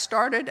 but I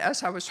started,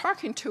 as I was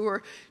talking to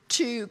her,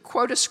 to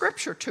quote a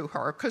scripture to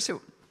her because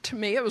to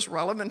me it was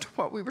relevant to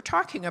what we were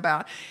talking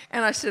about.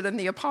 And I said, and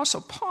the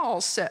Apostle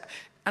Paul said,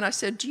 and I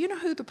said, do you know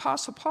who the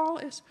Apostle Paul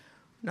is?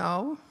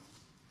 No.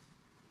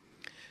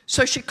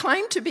 So she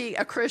claimed to be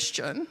a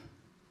Christian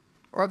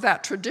or of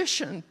that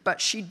tradition,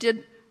 but she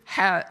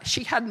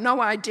had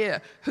no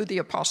idea who the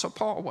Apostle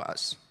Paul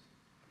was.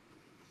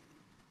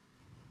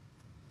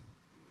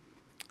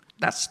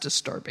 That's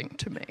disturbing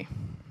to me.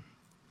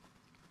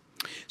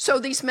 So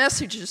these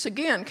messages,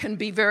 again, can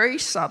be very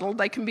subtle.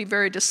 They can be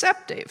very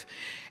deceptive.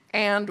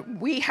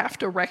 And we have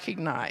to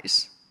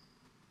recognize.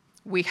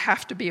 We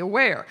have to be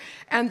aware.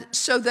 And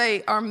so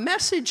they are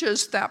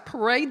messages that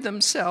parade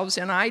themselves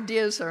in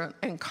ideas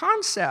and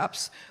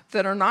concepts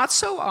that are not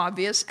so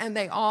obvious, and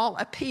they all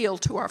appeal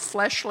to our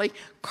fleshly,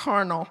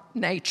 carnal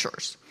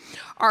natures.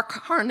 Our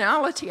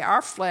carnality,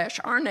 our flesh,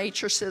 our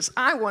nature says,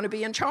 I want to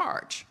be in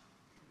charge.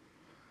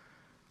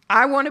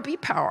 I want to be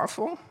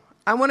powerful.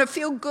 I want to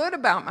feel good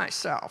about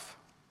myself.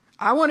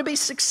 I want to be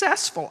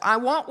successful. I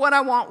want what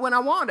I want when I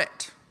want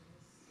it.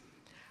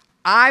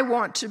 I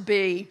want to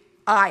be,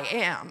 I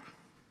am.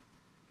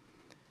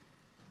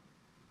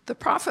 The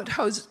prophet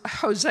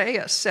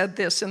Hosea said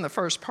this in the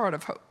first part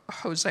of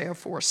Hosea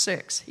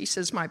 4:6. He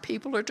says, my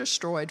people are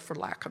destroyed for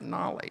lack of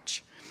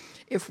knowledge.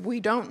 If we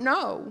don't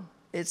know,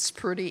 it's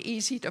pretty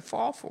easy to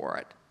fall for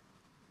it.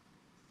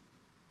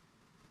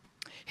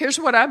 Here's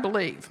what I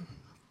believe.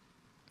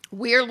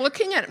 We are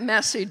looking at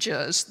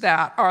messages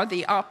that are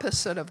the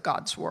opposite of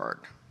God's Word.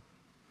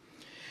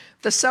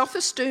 The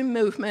self-esteem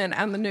movement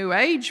and the New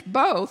Age,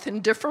 both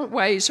in different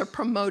ways, are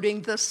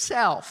promoting the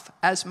self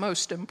as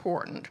most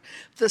important.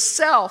 The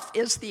self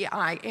is the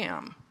I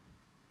am.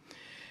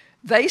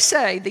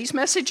 These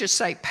messages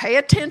say, pay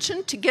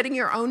attention to getting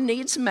your own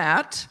needs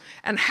met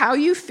and how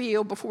you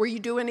feel before you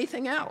do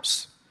anything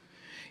else.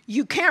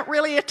 You can't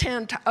really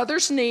attend to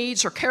others'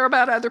 needs or care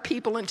about other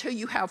people until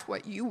you have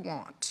what you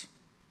want.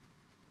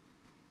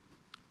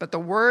 But the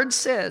Word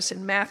says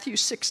in Matthew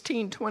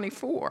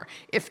 16:24,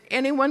 if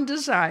anyone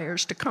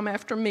desires to come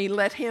after me,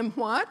 let him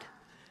what?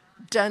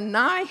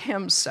 Deny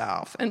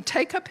himself and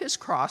take up his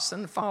cross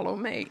and follow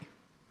me.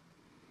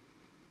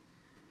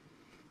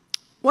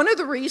 One of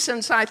the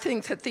reasons I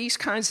think that these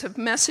kinds of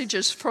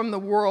messages from the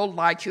world,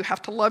 like you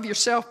have to love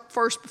yourself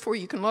first before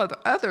you can love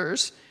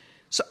others,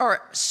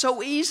 are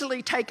so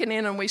easily taken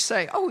in and we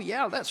say, oh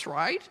yeah, that's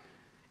right,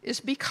 is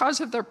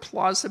because of their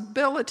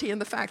plausibility and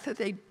the fact that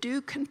they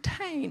do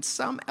contain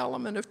some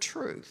element of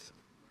truth.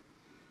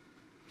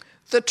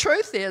 The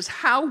truth is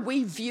how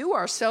we view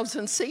ourselves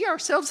and see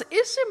ourselves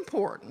is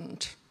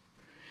important.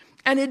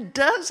 And it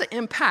does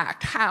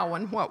impact how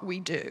and what we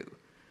do.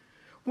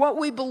 What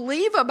we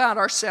believe about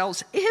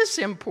ourselves is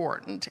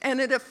important, and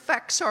it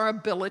affects our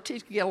ability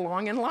to get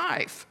along in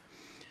life.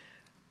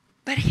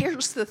 But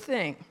here's the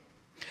thing.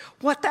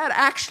 What that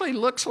actually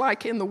looks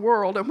like in the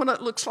world and what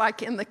it looks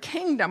like in the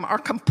kingdom are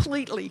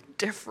completely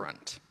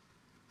different.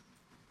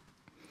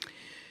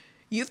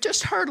 You've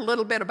just heard a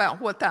little bit about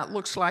what that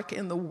looks like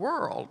in the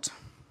world.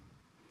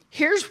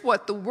 Here's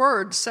what the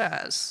Word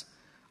says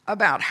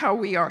about how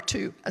we are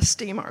to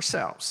esteem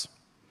ourselves.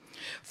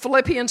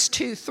 Philippians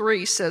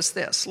 2:3 says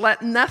this,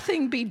 let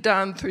nothing be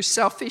done through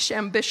selfish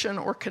ambition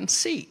or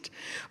conceit,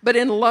 but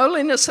in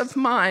lowliness of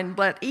mind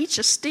let each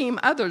esteem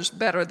others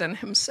better than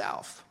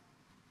himself.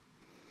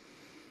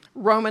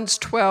 Romans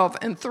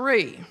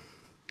 12:3.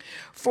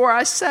 For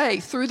I say,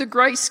 through the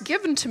grace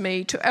given to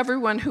me, to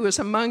everyone who is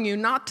among you,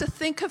 not to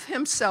think of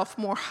himself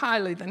more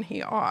highly than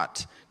he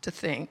ought to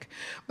think,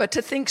 but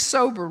to think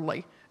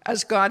soberly,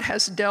 as God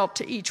has dealt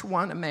to each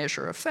one a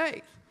measure of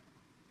faith.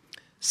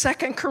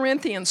 2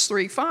 Corinthians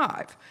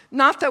 3:5,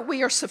 not that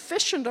we are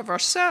sufficient of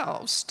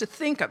ourselves to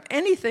think of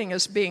anything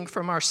as being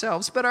from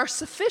ourselves, but our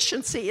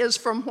sufficiency is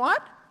from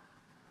what?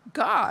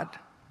 God.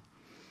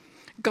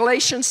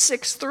 Galatians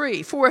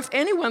 6:3, for if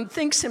anyone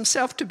thinks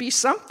himself to be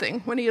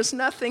something when he is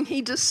nothing,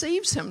 he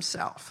deceives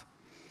himself.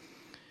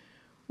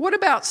 What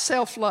about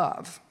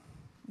self-love,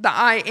 the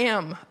I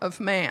am of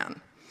man?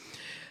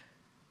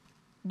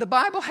 The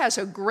Bible has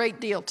a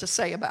great deal to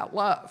say about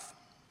love.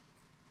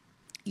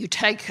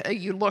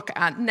 You look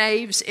at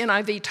Nave's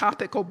NIV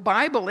Topical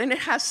Bible, and it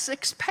has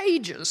 6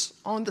 pages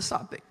on the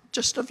subject,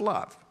 just of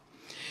love.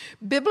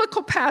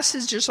 Biblical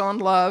passages on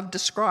love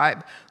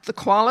describe the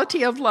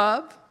quality of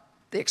love,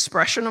 the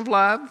expression of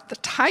love, the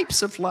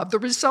types of love, the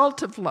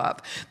result of love,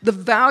 the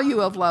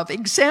value of love,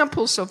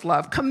 examples of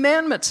love,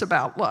 commandments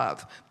about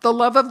love, the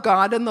love of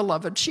God and the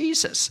love of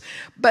Jesus.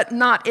 But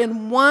not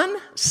in one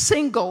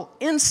single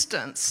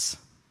instance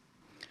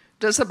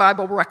does the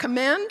Bible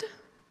recommend,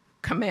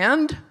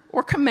 commend,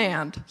 or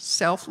command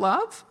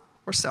self-love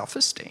or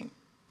self-esteem.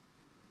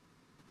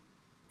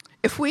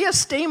 If we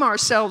esteem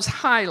ourselves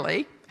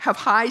highly, have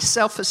high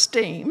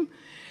self-esteem,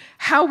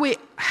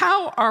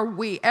 how are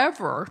we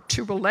ever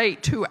to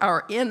relate to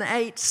our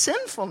innate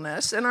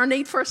sinfulness and our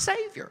need for a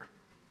Savior?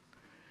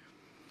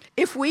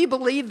 If we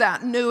believe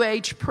that New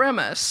Age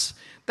premise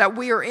that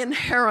we are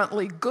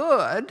inherently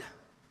good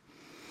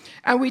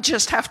and we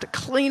just have to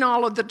clean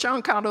all of the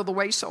junk out of the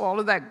way so all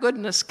of that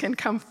goodness can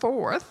come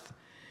forth,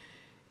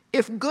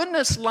 if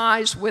goodness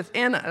lies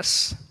within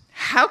us,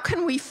 how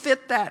can we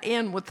fit that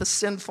in with the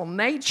sinful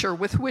nature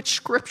with which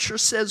Scripture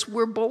says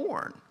we're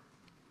born?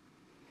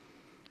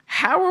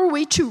 How are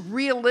we to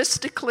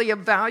realistically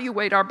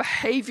evaluate our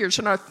behaviors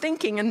and our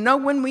thinking and know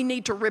when we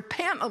need to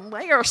repent and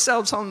lay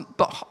ourselves on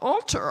the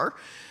altar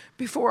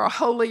before a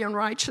holy and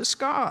righteous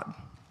God?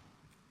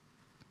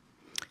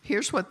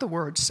 Here's what the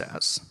Word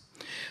says.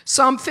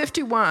 Psalm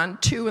 51,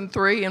 2 and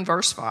 3 and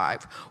verse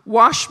 5.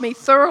 Wash me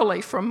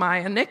thoroughly from my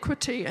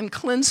iniquity and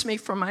cleanse me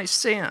from my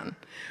sin.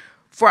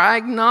 For I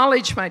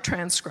acknowledge my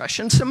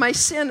transgression, so my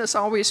sin is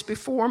always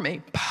before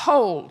me.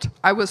 Behold,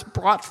 I was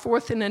brought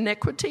forth in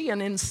iniquity,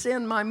 and in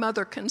sin my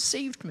mother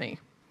conceived me.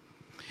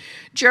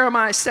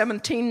 Jeremiah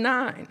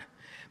 17:9.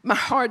 My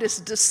heart is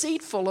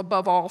deceitful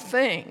above all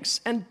things,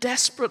 and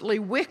desperately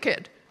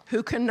wicked.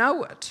 Who can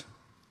know it?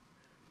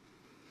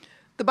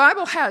 The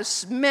Bible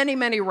has many,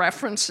 many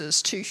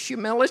references to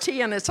humility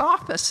and its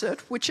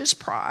opposite, which is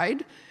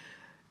pride,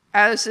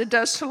 as it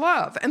does to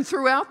love. And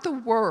throughout the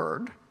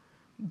Word,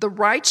 the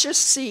righteous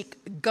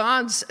seek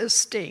God's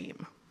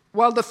esteem,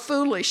 while the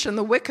foolish and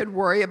the wicked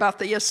worry about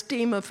the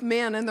esteem of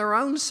men and their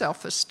own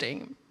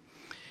self-esteem.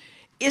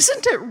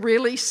 Isn't it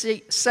really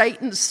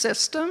Satan's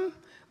system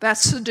that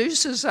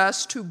seduces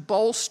us to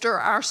bolster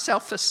our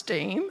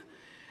self-esteem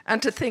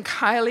and to think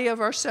highly of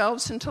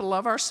ourselves and to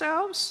love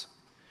ourselves?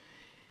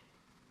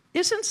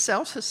 Isn't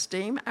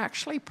self-esteem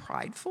actually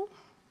prideful?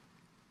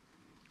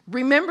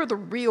 Remember the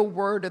real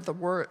word of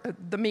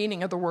the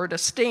meaning of the word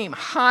esteem: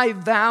 high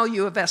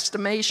value of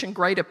estimation,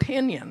 great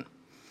opinion.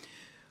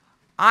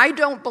 I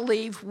don't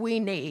believe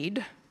we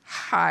need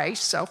high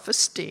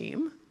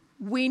self-esteem.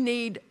 We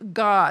need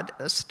God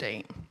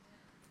esteem.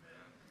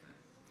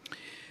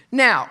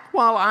 Now,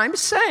 while I'm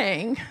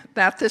saying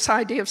that this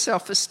idea of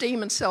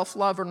self-esteem and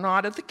self-love are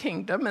not of the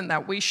kingdom and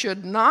that we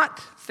should not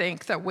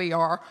think that we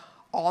are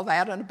all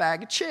that in a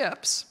bag of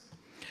chips,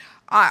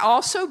 I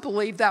also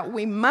believe that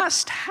we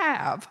must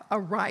have a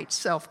right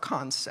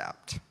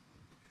self-concept.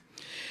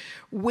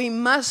 We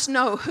must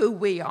know who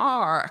we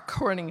are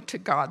according to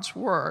God's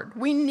word.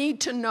 We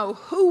need to know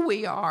who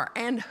we are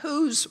and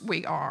whose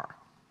we are.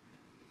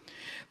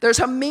 There's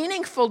a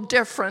meaningful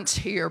difference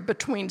here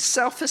between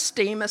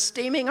self-esteem,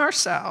 esteeming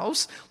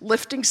ourselves,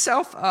 lifting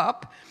self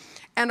up,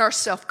 and our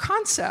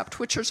self-concept,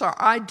 which is our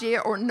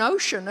idea or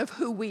notion of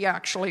who we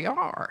actually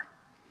are.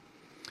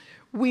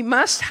 We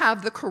must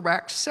have the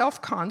correct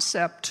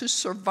self-concept to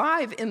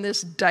survive in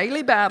this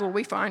daily battle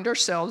we find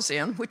ourselves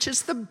in, which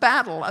is the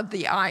battle of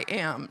the I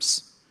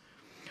ams.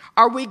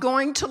 Are we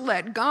going to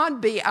let God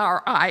be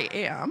our I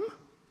am,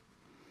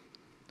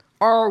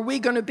 or are we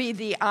going to be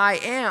the I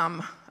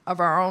am of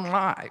our own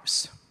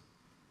lives?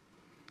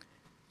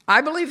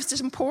 I believe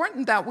it's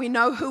important that we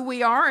know who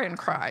we are in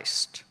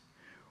Christ.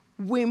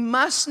 We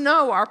must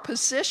know our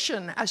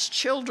position as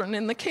children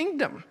in the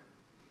kingdom.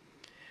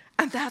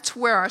 And that's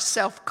where our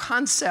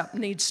self-concept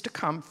needs to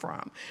come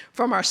from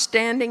our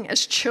standing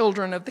as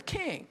children of the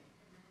King.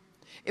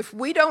 If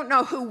we don't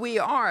know who we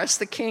are as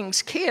the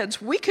King's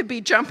kids, we could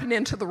be jumping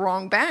into the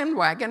wrong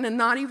bandwagon and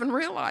not even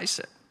realize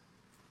it.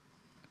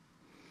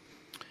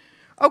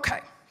 Okay,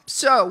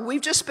 so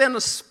we've just been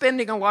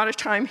spending a lot of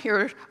time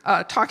here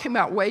talking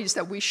about ways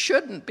that we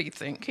shouldn't be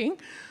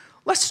thinking.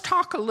 Let's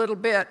talk a little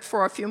bit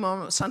for a few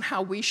moments on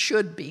how we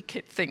should be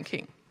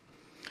thinking.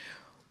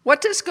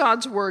 What does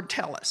God's word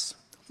tell us?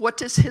 What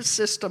does his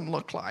system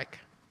look like?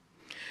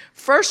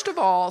 First of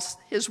all,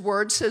 his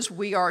word says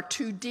we are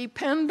to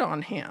depend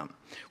on him.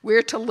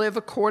 We're to live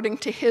according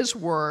to his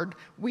word.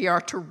 We are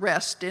to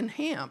rest in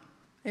him.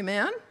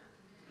 Amen?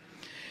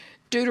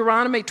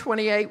 Deuteronomy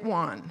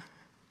 28:1.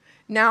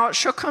 Now it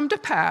shall come to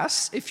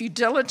pass, if you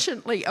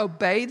diligently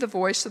obey the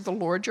voice of the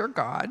Lord your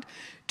God,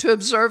 to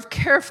observe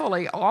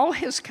carefully all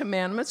his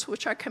commandments,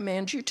 which I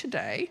command you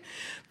today,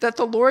 that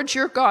the Lord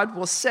your God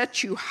will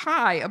set you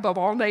high above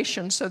all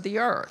nations of the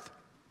earth.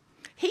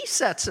 He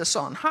sets us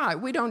on high.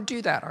 We don't do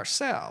that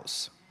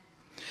ourselves.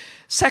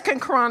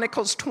 2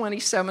 Chronicles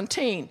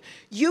 20:17.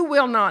 You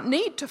will not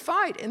need to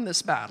fight in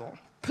this battle.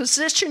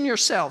 Position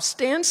yourself,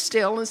 stand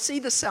still, and see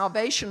the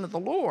salvation of the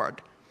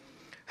Lord,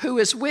 who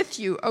is with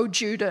you, O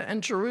Judah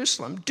and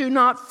Jerusalem. Do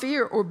not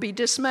fear or be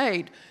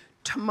dismayed.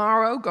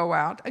 Tomorrow go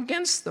out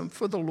against them,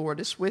 for the Lord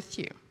is with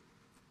you.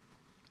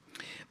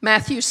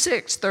 Matthew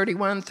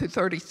 6:31 through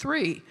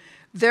 33.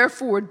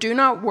 Therefore do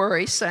not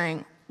worry,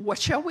 saying, what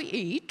shall we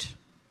eat?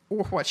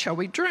 Or what shall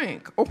we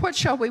drink? Or what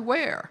shall we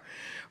wear?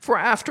 For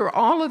after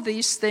all of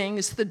these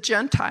things the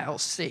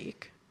Gentiles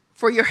seek.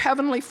 For your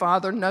heavenly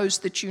Father knows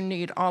that you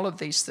need all of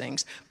these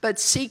things. But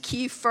seek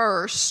ye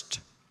first,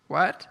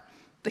 what?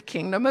 The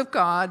kingdom of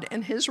God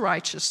and his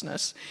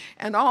righteousness,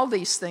 and all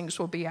these things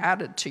will be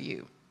added to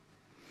you.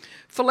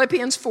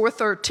 Philippians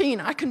 4:13,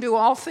 I can do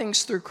all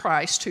things through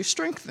Christ who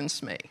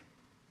strengthens me.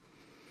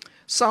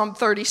 Psalm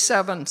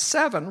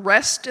 37:7,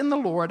 rest in the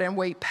Lord and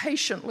wait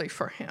patiently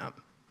for him.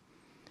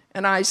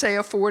 And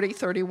Isaiah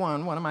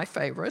 40:31, one of my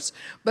favorites,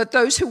 but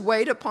those who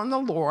wait upon the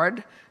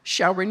Lord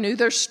shall renew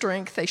their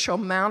strength. They shall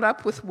mount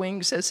up with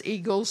wings as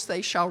eagles.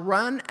 They shall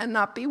run and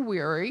not be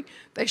weary.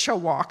 They shall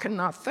walk and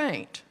not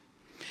faint.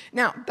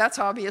 Now, that's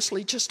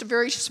obviously just a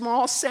very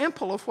small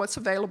sample of what's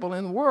available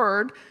in the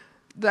Word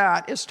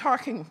that is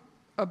talking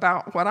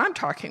about what I'm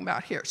talking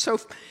about here.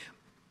 So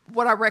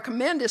what I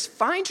recommend is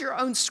find your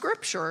own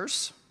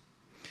scriptures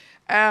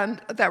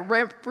and that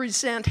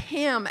represent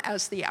him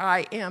as the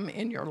I am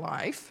in your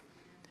life.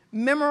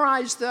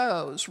 Memorize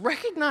those.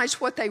 Recognize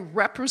what they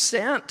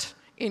represent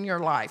in your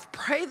life.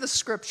 Pray the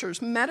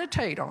scriptures.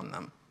 Meditate on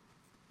them.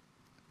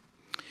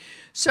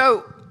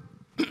 So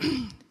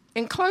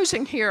in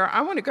closing here,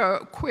 I want to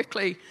go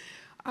quickly.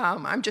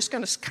 I'm just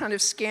going to kind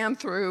of scan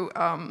through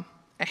a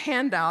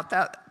handout,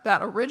 that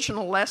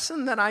original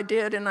lesson that I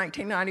did in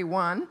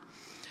 1991.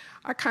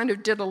 I kind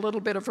of did a little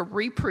bit of a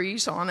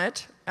reprise on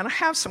it, and I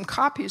have some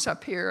copies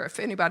up here if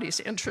anybody's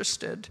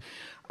interested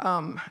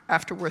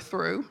after we're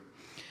through.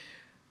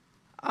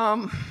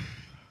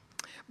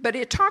 But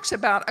it talks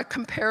about a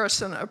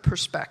comparison of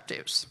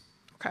perspectives,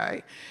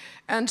 okay?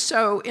 And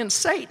so in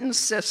Satan's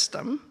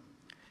system,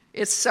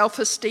 it's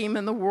self-esteem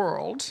in the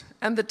world,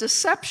 and the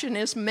deception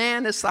is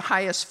man is the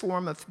highest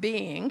form of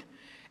being,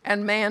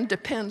 and man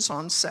depends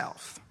on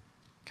self,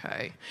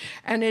 okay?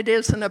 And it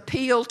is an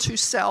appeal to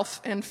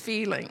self and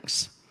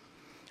feelings.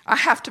 I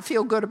have to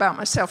feel good about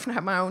myself and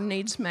have my own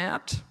needs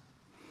met.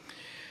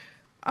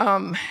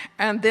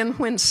 And then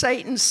when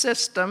Satan's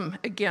system,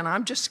 again,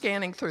 I'm just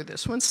scanning through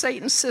this, when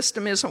Satan's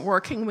system isn't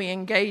working, we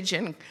engage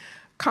in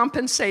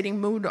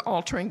compensating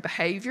mood-altering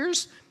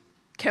behaviors,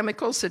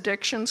 chemicals,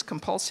 addictions,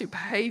 compulsive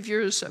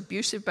behaviors,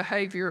 abusive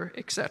behavior,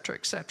 etc.,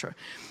 etc.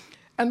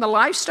 And the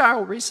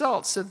lifestyle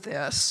results of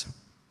this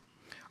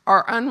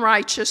are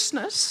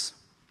unrighteousness,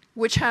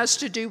 which has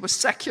to do with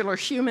secular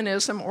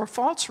humanism or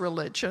false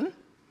religion,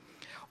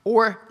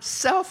 or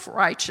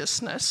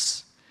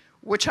self-righteousness,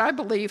 which I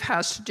believe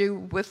has to do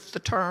with the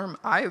term,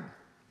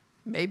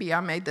 maybe I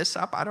made this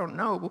up, I don't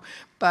know,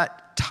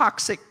 but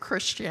toxic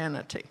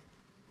Christianity.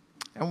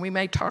 And we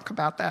may talk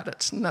about that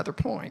at another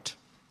point.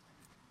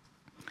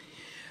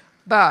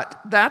 But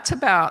that's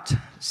about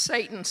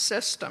Satan's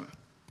system.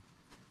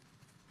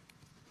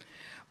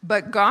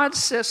 But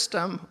God's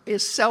system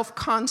is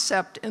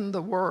self-concept in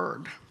the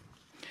Word.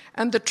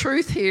 And the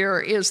truth here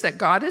is that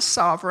God is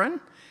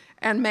sovereign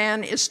and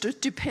man is to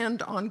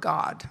depend on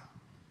God.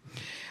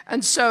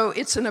 And so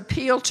it's an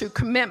appeal to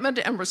commitment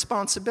and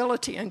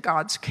responsibility in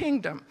God's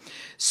kingdom.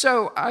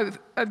 So I've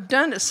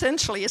done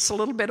essentially, it's a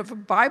little bit of a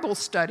Bible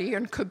study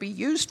and could be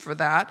used for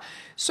that.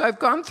 So I've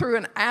gone through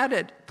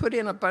and put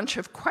in a bunch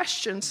of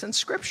questions and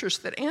scriptures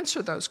that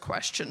answer those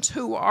questions.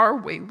 Who are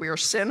we? We are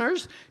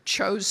sinners,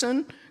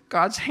 chosen,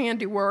 God's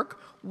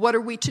handiwork. What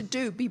are we to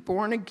do? Be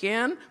born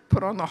again,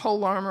 put on the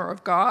whole armor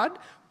of God.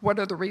 What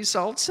are the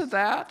results of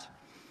that?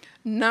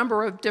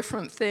 Number of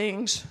different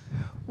things.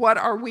 What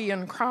are we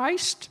in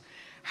Christ?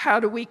 How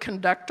do we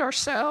conduct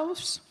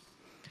ourselves?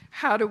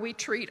 How do we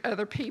treat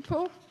other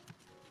people?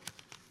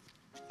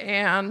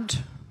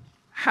 And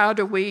how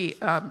do we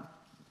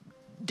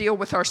deal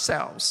with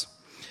ourselves?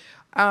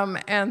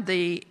 And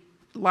the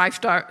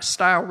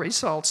lifestyle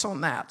results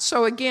on that.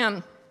 So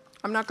again,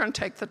 I'm not going to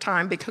take the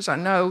time because I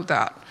know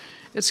that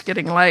it's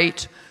getting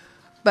late,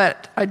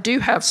 but I do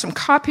have some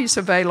copies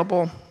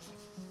available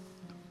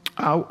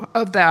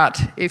of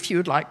that if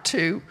you'd like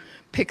to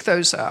pick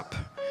those up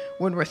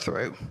when we're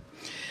through.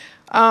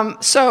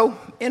 So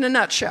in a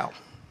nutshell,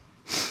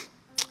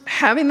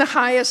 having the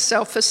highest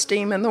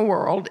self-esteem in the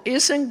world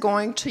isn't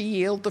going to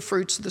yield the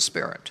fruits of the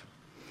Spirit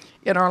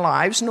in our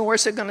lives, nor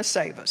is it going to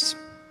save us.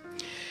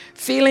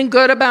 Feeling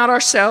good about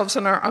ourselves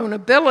and our own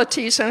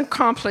abilities and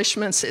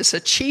accomplishments is a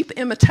cheap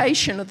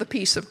imitation of the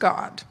peace of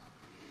God.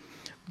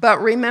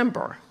 But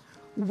remember,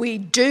 we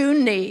do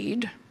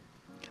need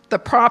the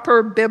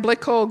proper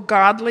biblical,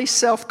 godly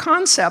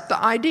self-concept,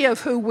 the idea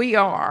of who we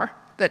are,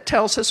 that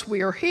tells us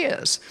we are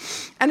His.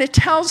 And it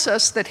tells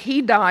us that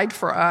He died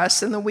for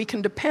us and that we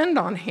can depend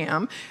on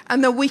Him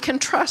and that we can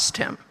trust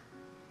Him.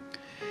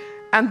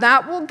 And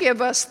that will give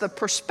us the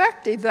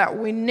perspective that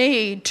we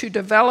need to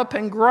develop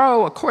and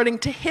grow according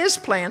to His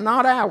plan,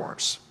 not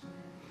ours.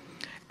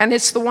 And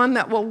it's the one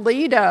that will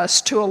lead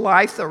us to a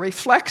life that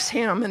reflects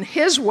Him and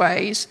His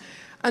ways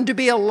and to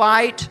be a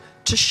light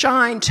to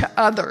shine to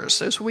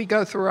others as we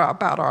go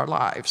throughout our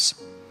lives.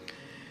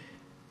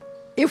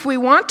 If we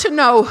want to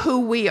know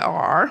who we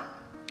are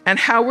and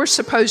how we're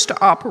supposed to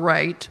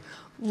operate,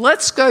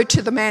 let's go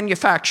to the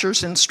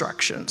manufacturer's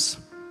instructions,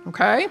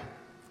 okay?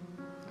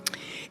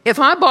 If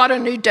I bought a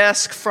new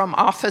desk from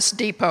Office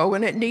Depot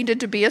and it needed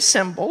to be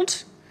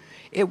assembled,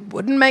 it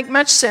wouldn't make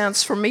much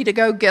sense for me to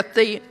go get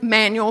the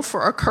manual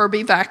for a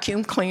Kirby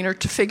vacuum cleaner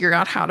to figure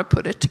out how to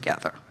put it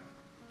together.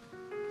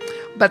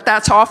 But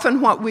that's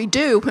often what we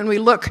do when we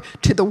look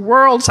to the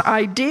world's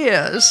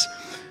ideas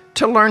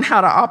to learn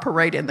how to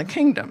operate in the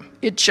kingdom.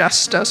 It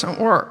just doesn't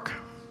work.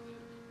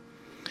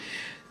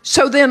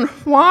 So then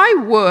why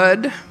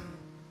would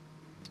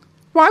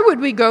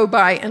we go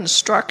by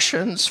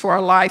instructions for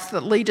a life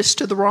that lead us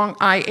to the wrong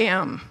I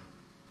am?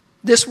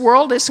 This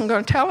world isn't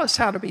going to tell us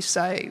how to be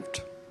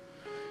saved.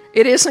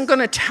 It isn't going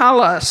to tell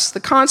us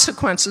the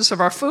consequences of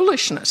our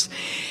foolishness.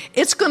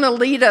 It's going to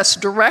lead us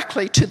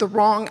directly to the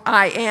wrong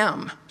I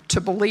am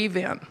to believe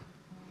in.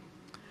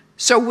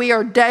 So we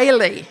are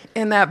daily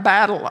in that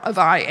battle of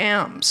I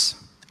ams.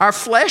 Our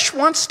flesh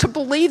wants to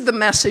believe the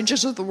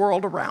messages of the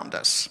world around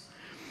us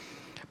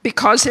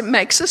because it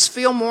makes us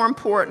feel more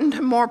important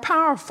and more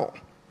powerful.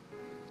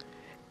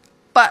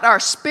 But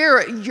our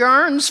spirit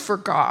yearns for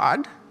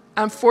God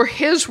and for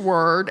His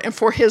word and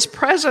for His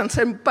presence,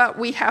 but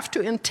we have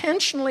to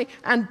intentionally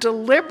and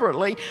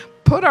deliberately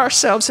put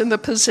ourselves in the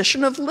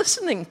position of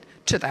listening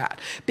to that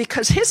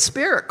because His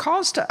Spirit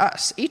calls to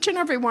us, each and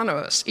every one of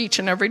us, each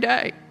and every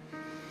day.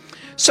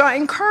 So I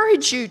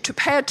encourage you to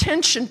pay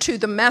attention to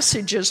the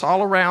messages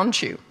all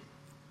around you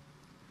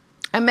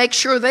and make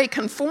sure they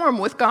conform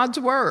with God's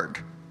word.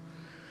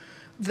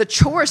 The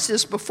choice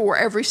is before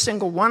every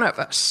single one of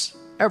us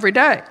every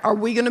day. Are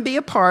we going to be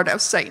a part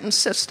of Satan's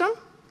system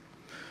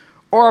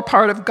or a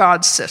part of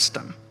God's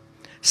system?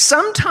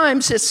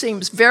 Sometimes it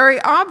seems very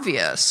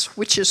obvious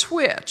which is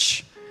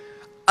which.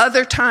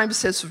 Other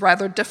times it's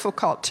rather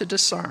difficult to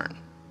discern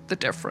the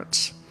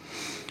difference.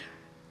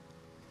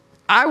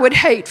 I would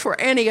hate for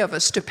any of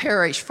us to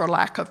perish for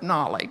lack of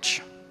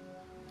knowledge.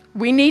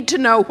 We need to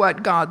know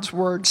what God's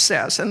word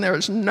says, and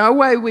there's no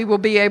way we will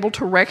be able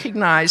to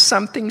recognize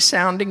something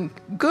sounding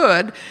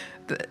good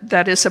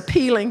that is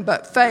appealing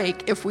but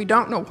fake if we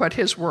don't know what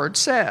His word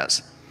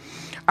says.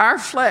 Our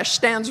flesh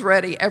stands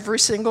ready every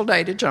single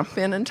day to jump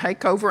in and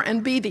take over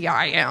and be the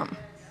I am.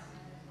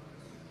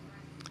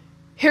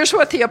 Here's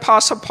what the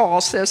Apostle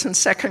Paul says in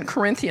 2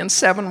 Corinthians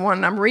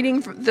 7:1. I'm reading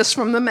this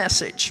from the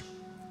Message.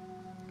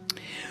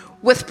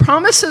 With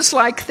promises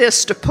like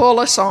this to pull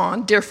us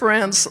on, dear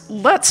friends,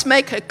 let's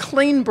make a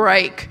clean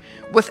break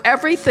with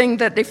everything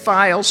that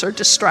defiles or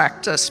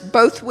distracts us,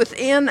 both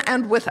within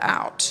and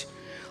without.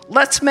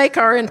 Let's make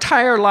our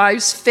entire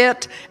lives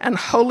fit and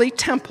holy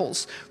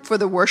temples for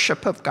the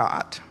worship of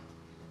God.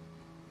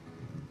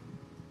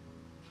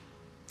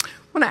 I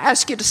want to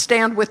ask you to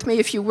stand with me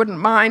if you wouldn't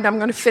mind. I'm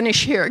going to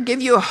finish here.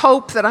 Give you a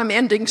hope that I'm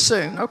ending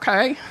soon,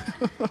 okay?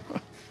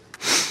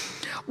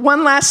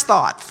 One last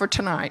thought for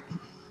tonight.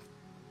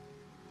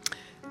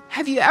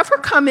 Have you ever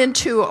come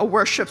into a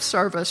worship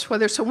service,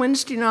 whether it's a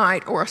Wednesday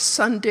night or a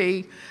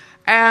Sunday,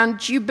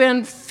 and you've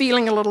been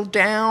feeling a little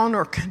down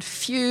or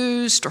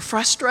confused or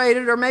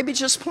frustrated or maybe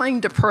just plain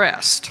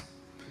depressed?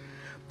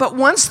 But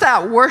once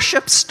that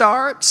worship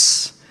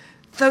starts,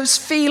 those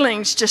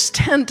feelings just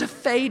tend to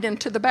fade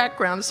into the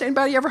background. Has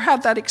anybody ever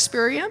had that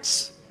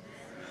experience?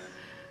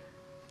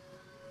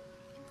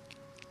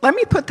 Let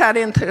me put that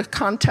into the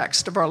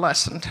context of our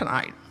lesson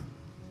tonight.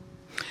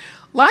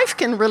 Life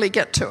can really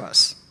get to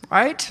us,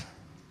 right?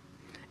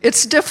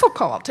 It's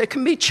difficult. It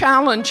can be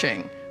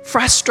challenging,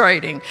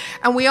 frustrating,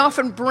 and we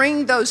often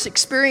bring those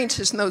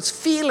experiences and those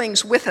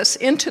feelings with us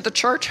into the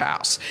church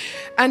house.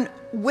 And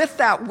with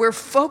that, we're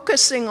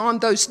focusing on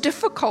those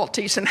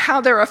difficulties and how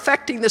they're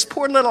affecting this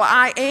poor little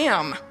I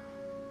am.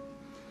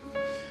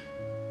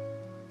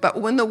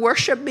 But when the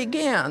worship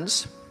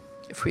begins,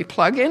 if we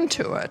plug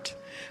into it,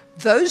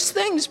 those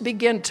things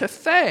begin to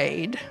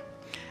fade,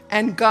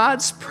 and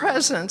God's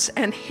presence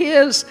and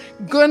His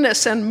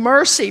goodness and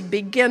mercy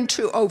begin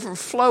to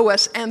overflow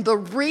us, and the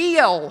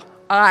real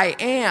I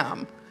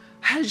am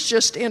has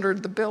just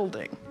entered the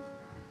building.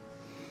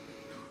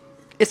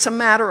 It's a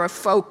matter of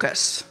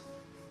focus.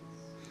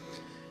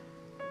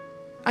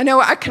 I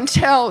know I can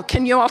tell,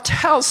 can you all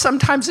tell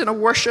sometimes in a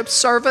worship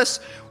service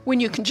when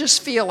you can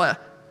just feel a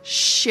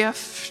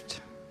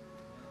shift?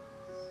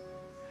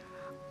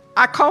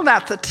 I call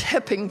that the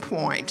tipping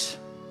point.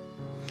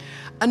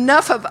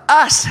 Enough of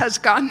us has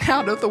gotten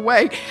out of the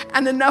way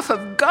and enough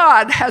of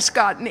God has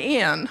gotten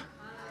in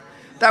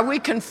that we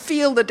can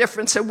feel the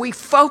difference and we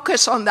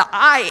focus on the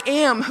I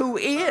am who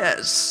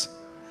is,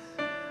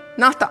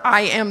 not the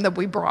I am that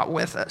we brought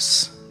with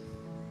us.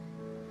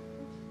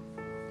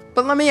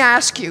 But let me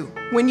ask you,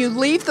 when you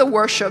leave the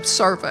worship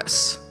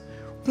service,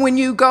 when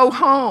you go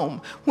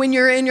home, when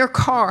you're in your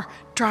car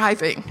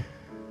driving,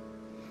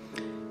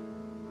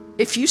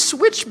 if you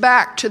switch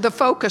back to the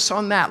focus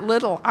on that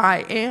little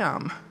I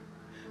am,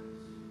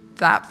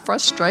 that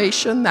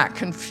frustration, that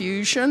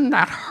confusion,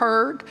 that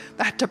hurt,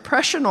 that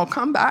depression will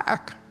come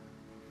back.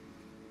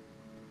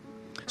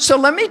 So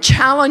let me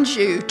challenge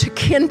you to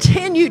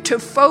continue to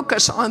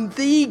focus on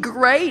the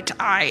great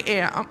I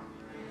am.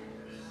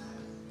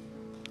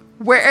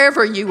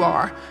 Wherever you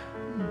are,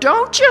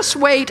 don't just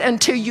wait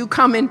until you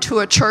come into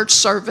a church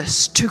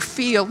service to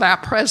feel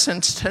that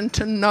presence and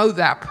to know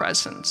that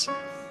presence.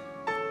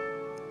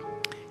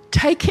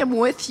 Take him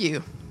with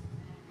you.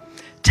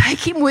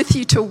 Take him with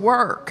you to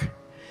work.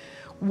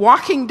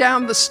 Walking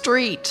down the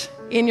street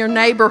in your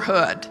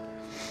neighborhood,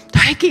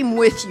 take him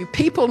with you.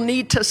 People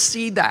need to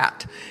see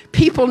that.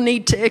 People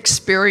need to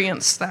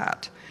experience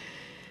that.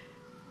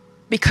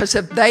 Because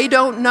if they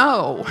don't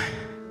know,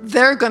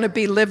 they're going to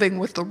be living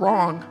with the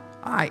wrong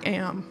I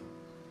am.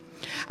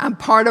 And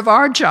part of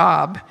our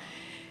job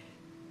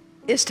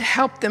is to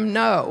help them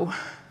know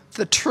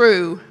the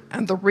true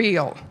and the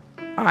real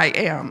I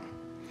am.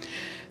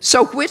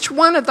 So which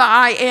one of the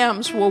I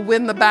ams will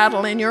win the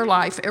battle in your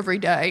life every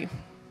day?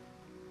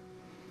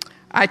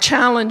 I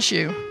challenge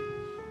you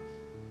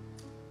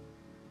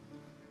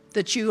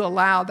that you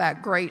allow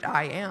that great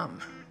I am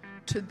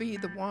to be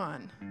the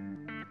one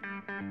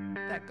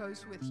that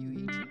goes with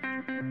you each and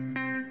every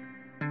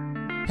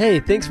day. Hey,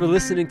 thanks for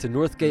listening to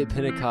Northgate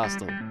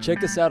Pentecostal.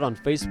 Check us out on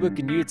Facebook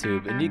and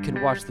YouTube, and you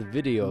can watch the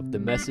video of the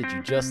message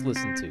you just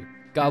listened to.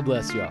 God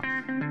bless y'all.